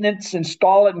maintenance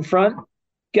install it in front.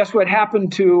 Guess what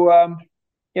happened to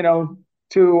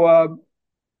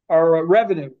our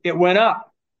revenue? It went up.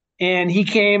 And he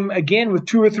came again with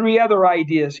 2 or 3 other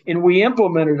ideas, and we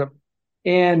implemented them.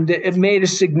 And it made a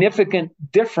significant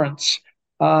difference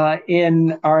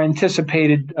in our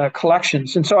anticipated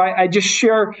collections. And so I just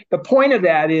share the point of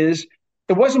that is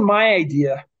it wasn't my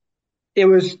idea. It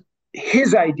was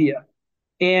his idea.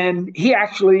 And he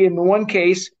actually, in one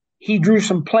case, he drew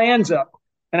some plans up,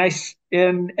 and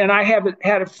I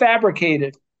had it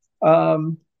fabricated.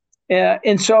 And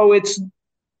so it's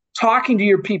talking to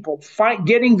your people,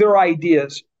 getting their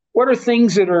ideas. What are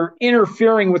things that are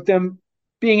interfering with them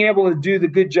being able to do the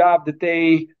good job that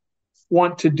they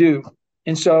want to do?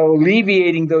 And so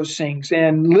alleviating those things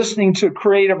and listening to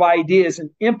creative ideas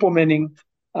and implementing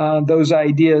those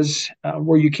ideas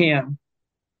where you can.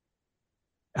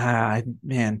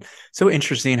 Man, so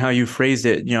interesting how you phrased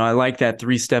it. I like that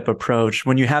 3-step approach.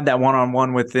 When you have that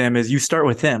one-on-one with them, is you start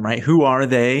with them, right? Who are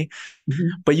they? Mm-hmm.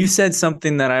 But you said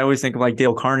something that I always think of, like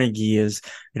Dale Carnegie, is,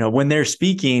 when they're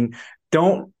speaking,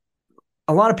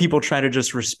 a lot of people try to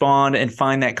just respond and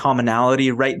find that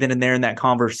commonality right then and there in that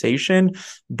conversation.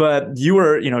 But you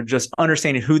were, just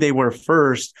understanding who they were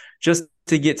first, just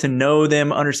to get to know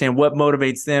them, understand what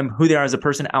motivates them, who they are as a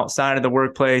person outside of the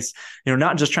workplace,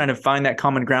 not just trying to find that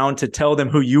common ground to tell them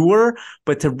who you were,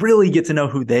 but to really get to know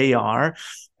who they are.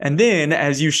 And then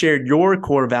as you shared your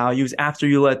core values, after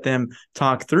you let them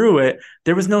talk through it,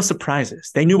 there was no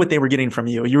surprises. They knew what they were getting from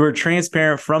you. You were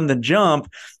transparent from the jump.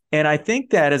 And I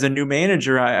think that as a new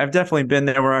manager, I've definitely been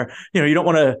there where, you don't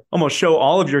want to almost show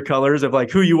all of your colors of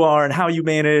like who you are and how you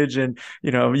manage. And,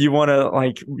 you want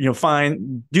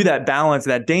to do that balance,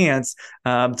 that dance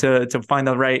to find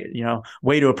the right,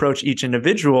 way to approach each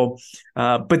individual.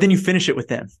 But then you finish it with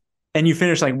them and you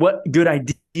finish like, what good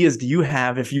ideas do you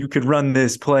have if you could run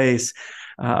this place?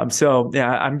 So yeah,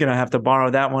 I'm going to have to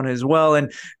borrow that one as well.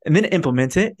 And then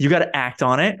implement it. You got to act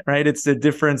on it, right? It's the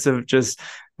difference of just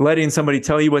letting somebody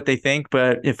tell you what they think,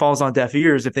 but it falls on deaf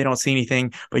ears if they don't see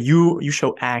anything, but you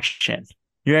show action.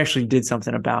 You actually did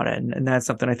something about it. And that's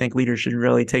something I think leaders should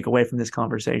really take away from this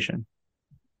conversation.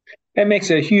 It makes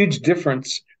a huge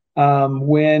difference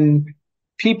when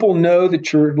people know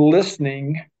that you're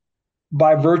listening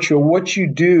by virtue of what you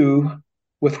do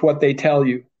with what they tell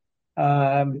you.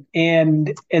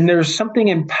 And there's something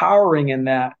empowering in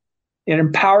that. It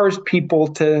empowers people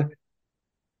to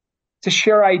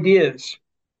share ideas,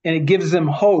 and it gives them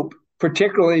hope,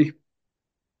 particularly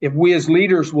if we as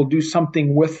leaders will do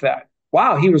something with that.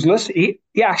 Wow, he was listening.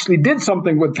 He actually did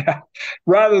something with that,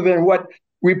 rather than what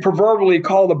we proverbially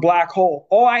call the black hole.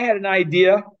 Oh, I had an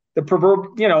idea.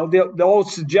 The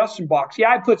old suggestion box. Yeah,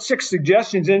 I put 6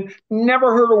 suggestions in,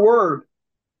 never heard a word.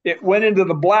 It went into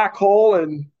the black hole,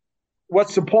 and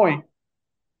what's the point?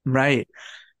 Right.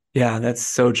 Yeah, that's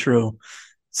so true.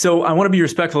 So I want to be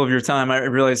respectful of your time. I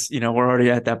realize, we're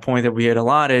already at that point that we had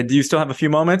allotted. Do you still have a few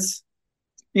moments?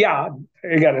 Yeah,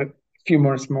 I got a few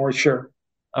minutes more, sure.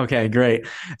 Okay, great.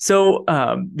 So,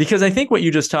 because I think what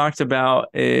you just talked about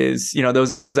is,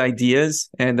 those ideas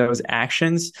and those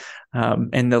actions,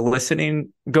 and the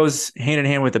listening goes hand in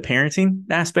hand with the parenting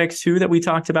aspects too, that we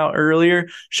talked about earlier,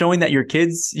 showing that your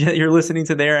kids, you're listening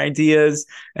to their ideas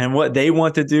and what they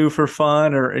want to do for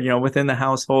fun or, within the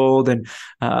household. And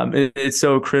it's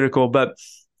so critical. But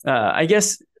I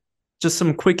guess just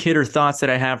some quick hitter thoughts that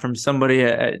I have from somebody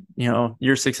at,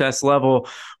 your success level.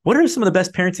 What are some of the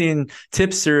best parenting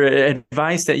tips or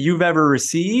advice that you've ever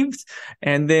received?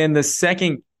 And then the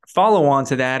second follow on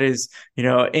to that is,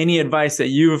 any advice that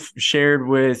you've shared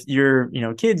with your,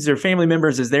 kids or family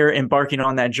members as they're embarking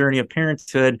on that journey of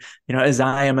parenthood, as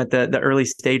I am at the early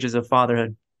stages of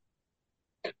fatherhood.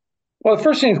 Well, the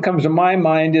first thing that comes to my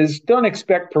mind is don't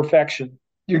expect perfection.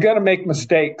 You're going to make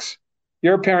mistakes.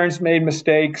 Your parents made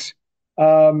mistakes.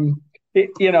 And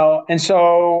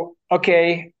so,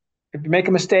 okay, if you make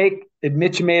a mistake,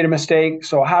 admit you made a mistake.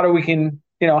 So how do we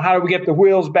get the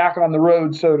wheels back on the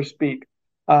road, so to speak?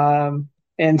 And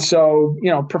so,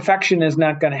 perfection is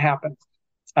not going to happen.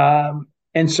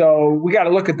 And so we got to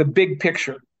look at the big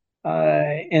picture.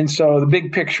 And so the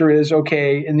big picture is,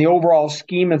 okay, in the overall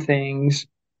scheme of things,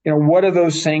 what are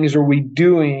those things are we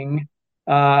doing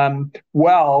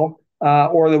well,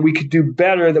 or that we could do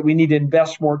better, that we need to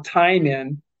invest more time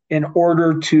in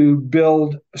order to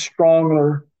build a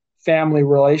stronger family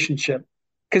relationship?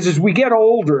 Because as we get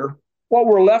older, what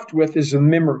we're left with is the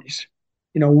memories.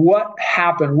 What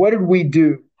happened? What did we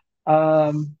do?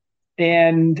 And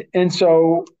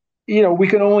so, we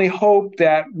can only hope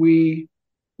that we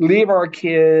leave our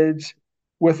kids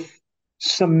with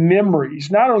some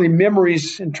memories, not only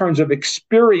memories in terms of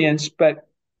experience, but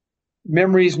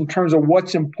memories in terms of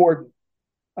what's important.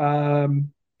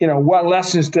 What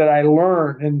lessons did I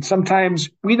learn? And sometimes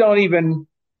we don't even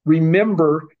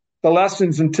remember the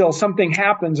lessons until something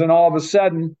happens, and all of a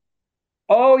sudden,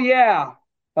 oh yeah,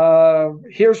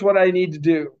 here's what I need to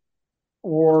do,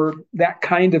 or that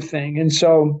kind of thing. And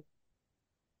so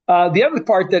the other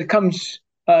part that comes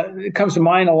to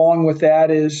mind along with that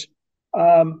is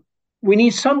we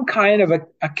need some kind of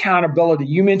accountability.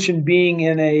 You mentioned being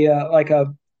in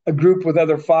a group with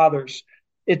other fathers.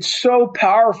 It's so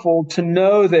powerful to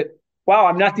know that, wow,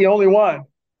 I'm not the only one.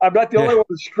 I'm not the only one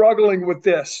who's struggling with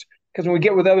this. Because when we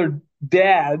get with other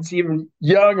dads, even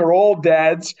young or old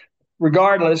dads,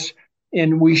 regardless,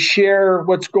 and we share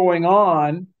what's going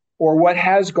on or what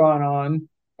has gone on,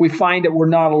 we find that we're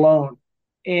not alone.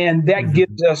 And that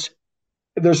gives us,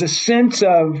 there's a sense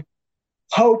of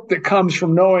hope that comes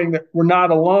from knowing that we're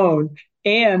not alone.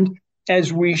 And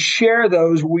as we share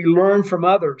those, we learn from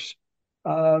others.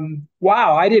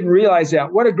 Wow, I didn't realize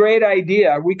that. What a great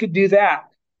idea. We could do that.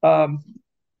 And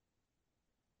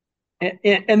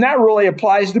that really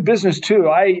applies to business too.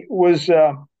 I was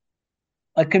a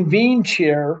Convene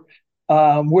chair,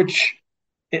 which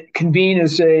Convene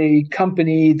is a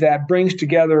company that brings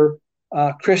together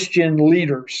Christian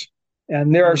leaders.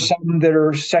 And there are some that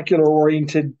are secular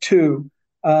oriented too.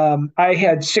 I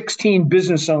had 16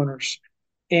 business owners,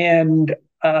 and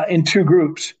in two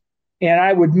groups, and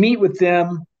I would meet with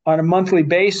them on a monthly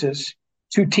basis,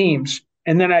 two teams,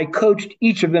 and then I coached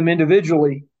each of them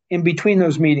individually in between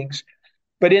those meetings.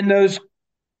 But in those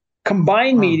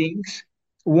combined meetings,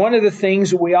 one of the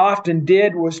things that we often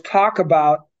did was talk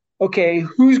about, okay,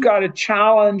 who's got a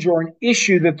challenge or an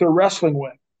issue that they're wrestling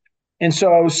with? And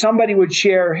so somebody would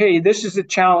share, hey, this is the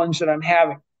challenge that I'm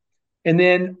having. And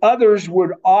then others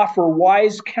would offer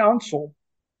wise counsel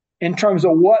in terms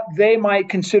of what they might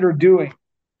consider doing.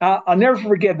 I'll never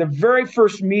forget the very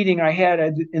first meeting I had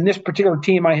in this particular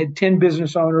team. I had 10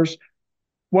 business owners.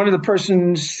 One of the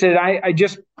persons said, I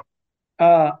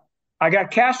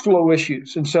got cash flow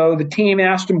issues. And so the team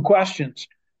asked him questions.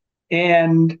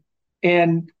 And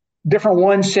different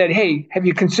ones said, hey, have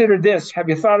you considered this? Have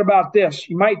you thought about this?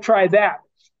 You might try that.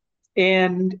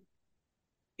 And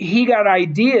he got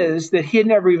ideas that he had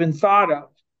never even thought of.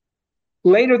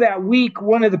 Later that week,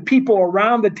 one of the people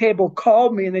around the table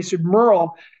called me and they said,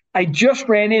 Merle, I just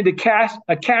ran into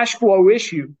a cash flow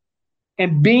issue.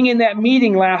 And being in that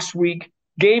meeting last week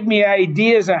gave me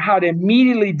ideas on how to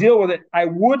immediately deal with it I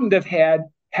wouldn't have had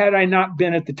I not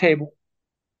been at the table.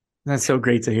 That's so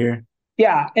great to hear.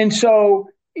 Yeah. And so,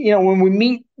 when we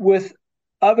meet with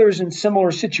others in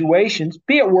similar situations,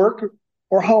 be it work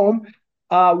or home,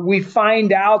 we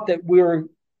find out that we're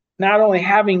not only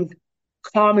having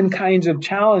common kinds of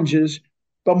challenges,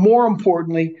 but more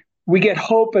importantly, we get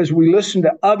hope as we listen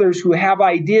to others who have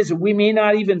ideas that we may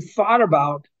not even thought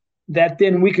about, that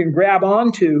then we can grab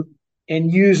onto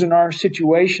and use in our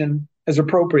situation as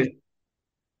appropriate.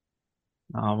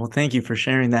 Well, thank you for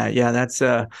sharing that. Yeah, that's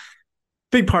a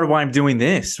big part of why I'm doing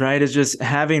this, right? Is just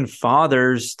having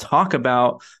fathers talk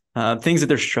about things that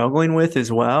they're struggling with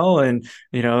as well. And,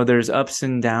 there's ups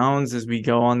and downs as we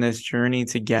go on this journey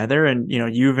together. And,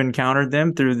 you've encountered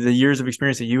them through the years of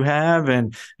experience that you have.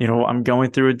 And, I'm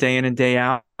going through it day in and day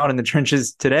out in the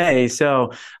trenches today.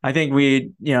 So I think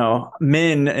we,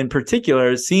 men in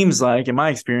particular, it seems like in my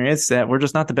experience that we're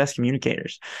just not the best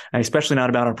communicators, especially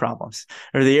not about our problems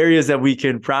or the areas that we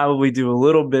could probably do a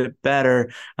little bit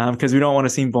better, because we don't want to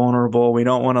seem vulnerable. We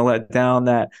don't want to let down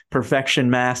that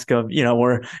perfection mask of,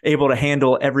 we're able to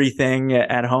handle everything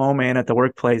at home and at the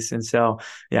workplace. And so,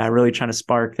 yeah, really trying to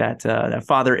spark that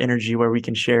father energy where we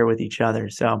can share with each other.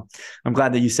 So I'm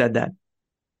glad that you said that.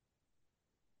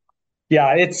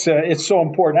 Yeah, it's so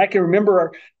important. I don't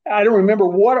remember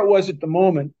what it was at the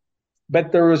moment,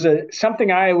 but there was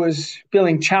something I was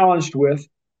feeling challenged with.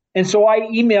 And so I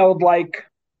emailed like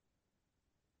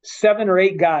 7 or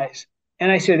 8 guys.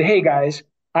 And I said, hey guys,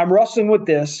 I'm wrestling with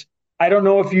this. I don't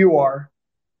know if you are,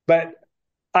 but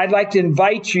I'd like to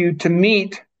invite you to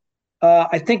meet,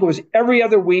 I think it was every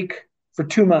other week for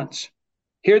 2 months.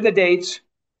 Here are the dates,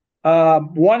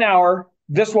 1 hour,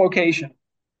 this location.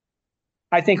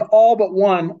 I think all but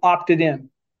one opted in.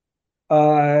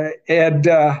 And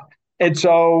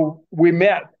so we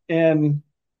met for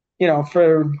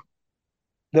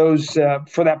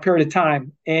that period of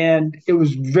time. And it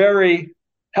was very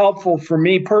helpful for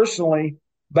me personally,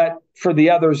 but for the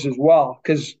others as well.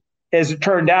 Because as it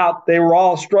turned out, they were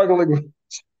all struggling with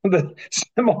the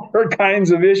similar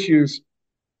kinds of issues.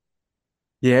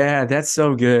 Yeah, that's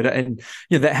so good. And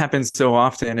that happens so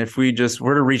often. If we just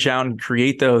were to reach out and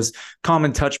create those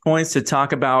common touch points to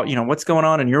talk about, what's going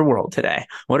on in your world today?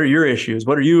 What are your issues?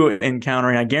 What are you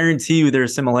encountering? I guarantee you there are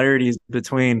similarities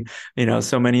between,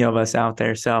 so many of us out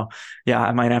there. So yeah,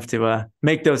 I might have to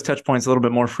make those touch points a little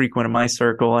bit more frequent in my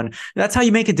circle. And that's how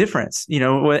you make a difference,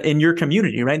 in your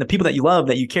community, right? And the people that you love,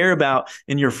 that you care about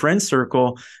in your friend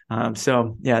circle.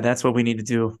 So yeah, that's what we need to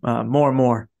do more and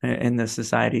more in this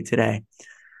society today.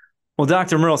 Well,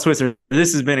 Dr. Merle Switzer,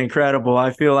 this has been incredible.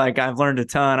 I feel like I've learned a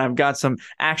ton. I've got some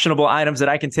actionable items that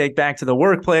I can take back to the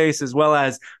workplace, as well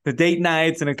as the date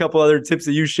nights and a couple other tips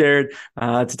that you shared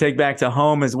to take back to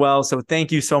home as well. So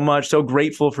thank you so much. So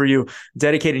grateful for you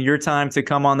dedicating your time to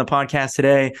come on the podcast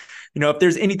today. If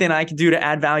there's anything I can do to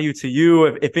add value to you,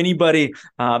 if anybody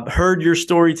heard your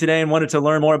story today and wanted to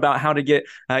learn more about how to get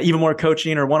even more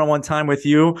coaching or one-on-one time with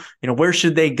you, where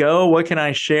should they go? What can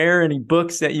I share? Any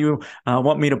books that you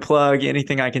want me to plug?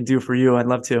 Anything I can do for you? I'd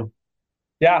love to.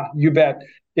 Yeah, you bet.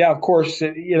 Yeah, of course,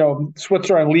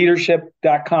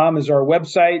 SwitzerOnLeadership.com is our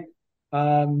website.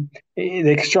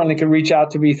 They certainly can reach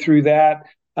out to me through that.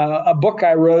 A book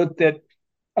I wrote that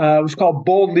it was called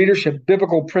Bold Leadership,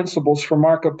 Biblical Principles for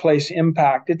Marketplace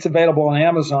Impact. It's available on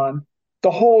Amazon.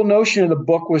 The whole notion of the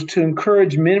book was to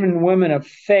encourage men and women of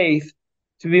faith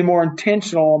to be more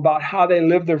intentional about how they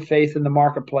live their faith in the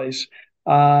marketplace.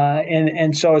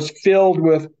 And so it's filled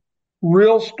with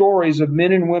real stories of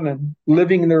men and women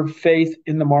living their faith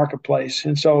in the marketplace.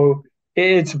 And so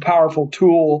it's a powerful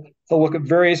tool to look at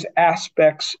various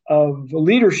aspects of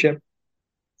leadership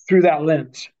through that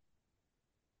lens.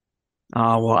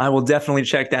 Well, I will definitely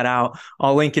check that out.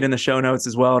 I'll link it in the show notes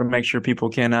as well to make sure people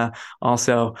can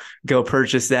also go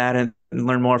purchase that and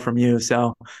learn more from you.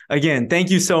 So again, thank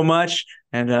you so much,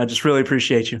 and just really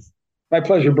appreciate you. My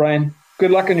pleasure, Brian.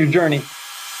 Good luck on your journey.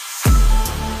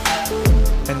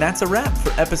 And that's a wrap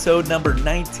for episode number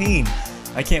 19.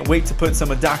 I can't wait to put some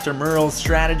of Dr. Merle's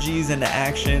strategies into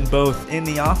action, both in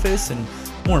the office and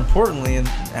more importantly,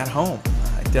 at home.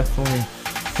 I definitely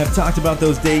have talked about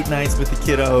those date nights with the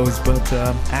kiddos, but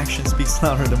action speaks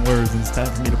louder than words, and it's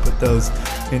time for me to put those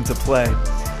into play.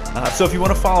 So if you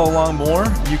want to follow along more,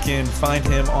 you can find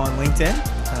him on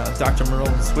LinkedIn, Dr. Merle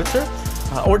Switzer,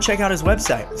 or check out his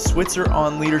website,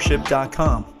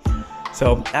 switzeronleadership.com.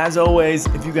 So as always,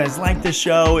 if you guys like this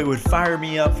show, it would fire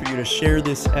me up for you to share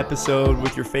this episode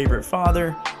with your favorite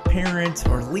father, parent,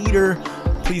 or leader.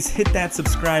 Please hit that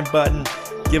subscribe button,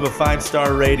 give a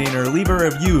 5-star rating, or leave a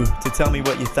review to tell me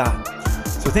what you thought.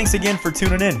 So thanks again for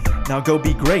tuning in. Now go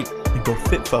be great and go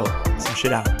FitFo some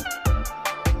shit out.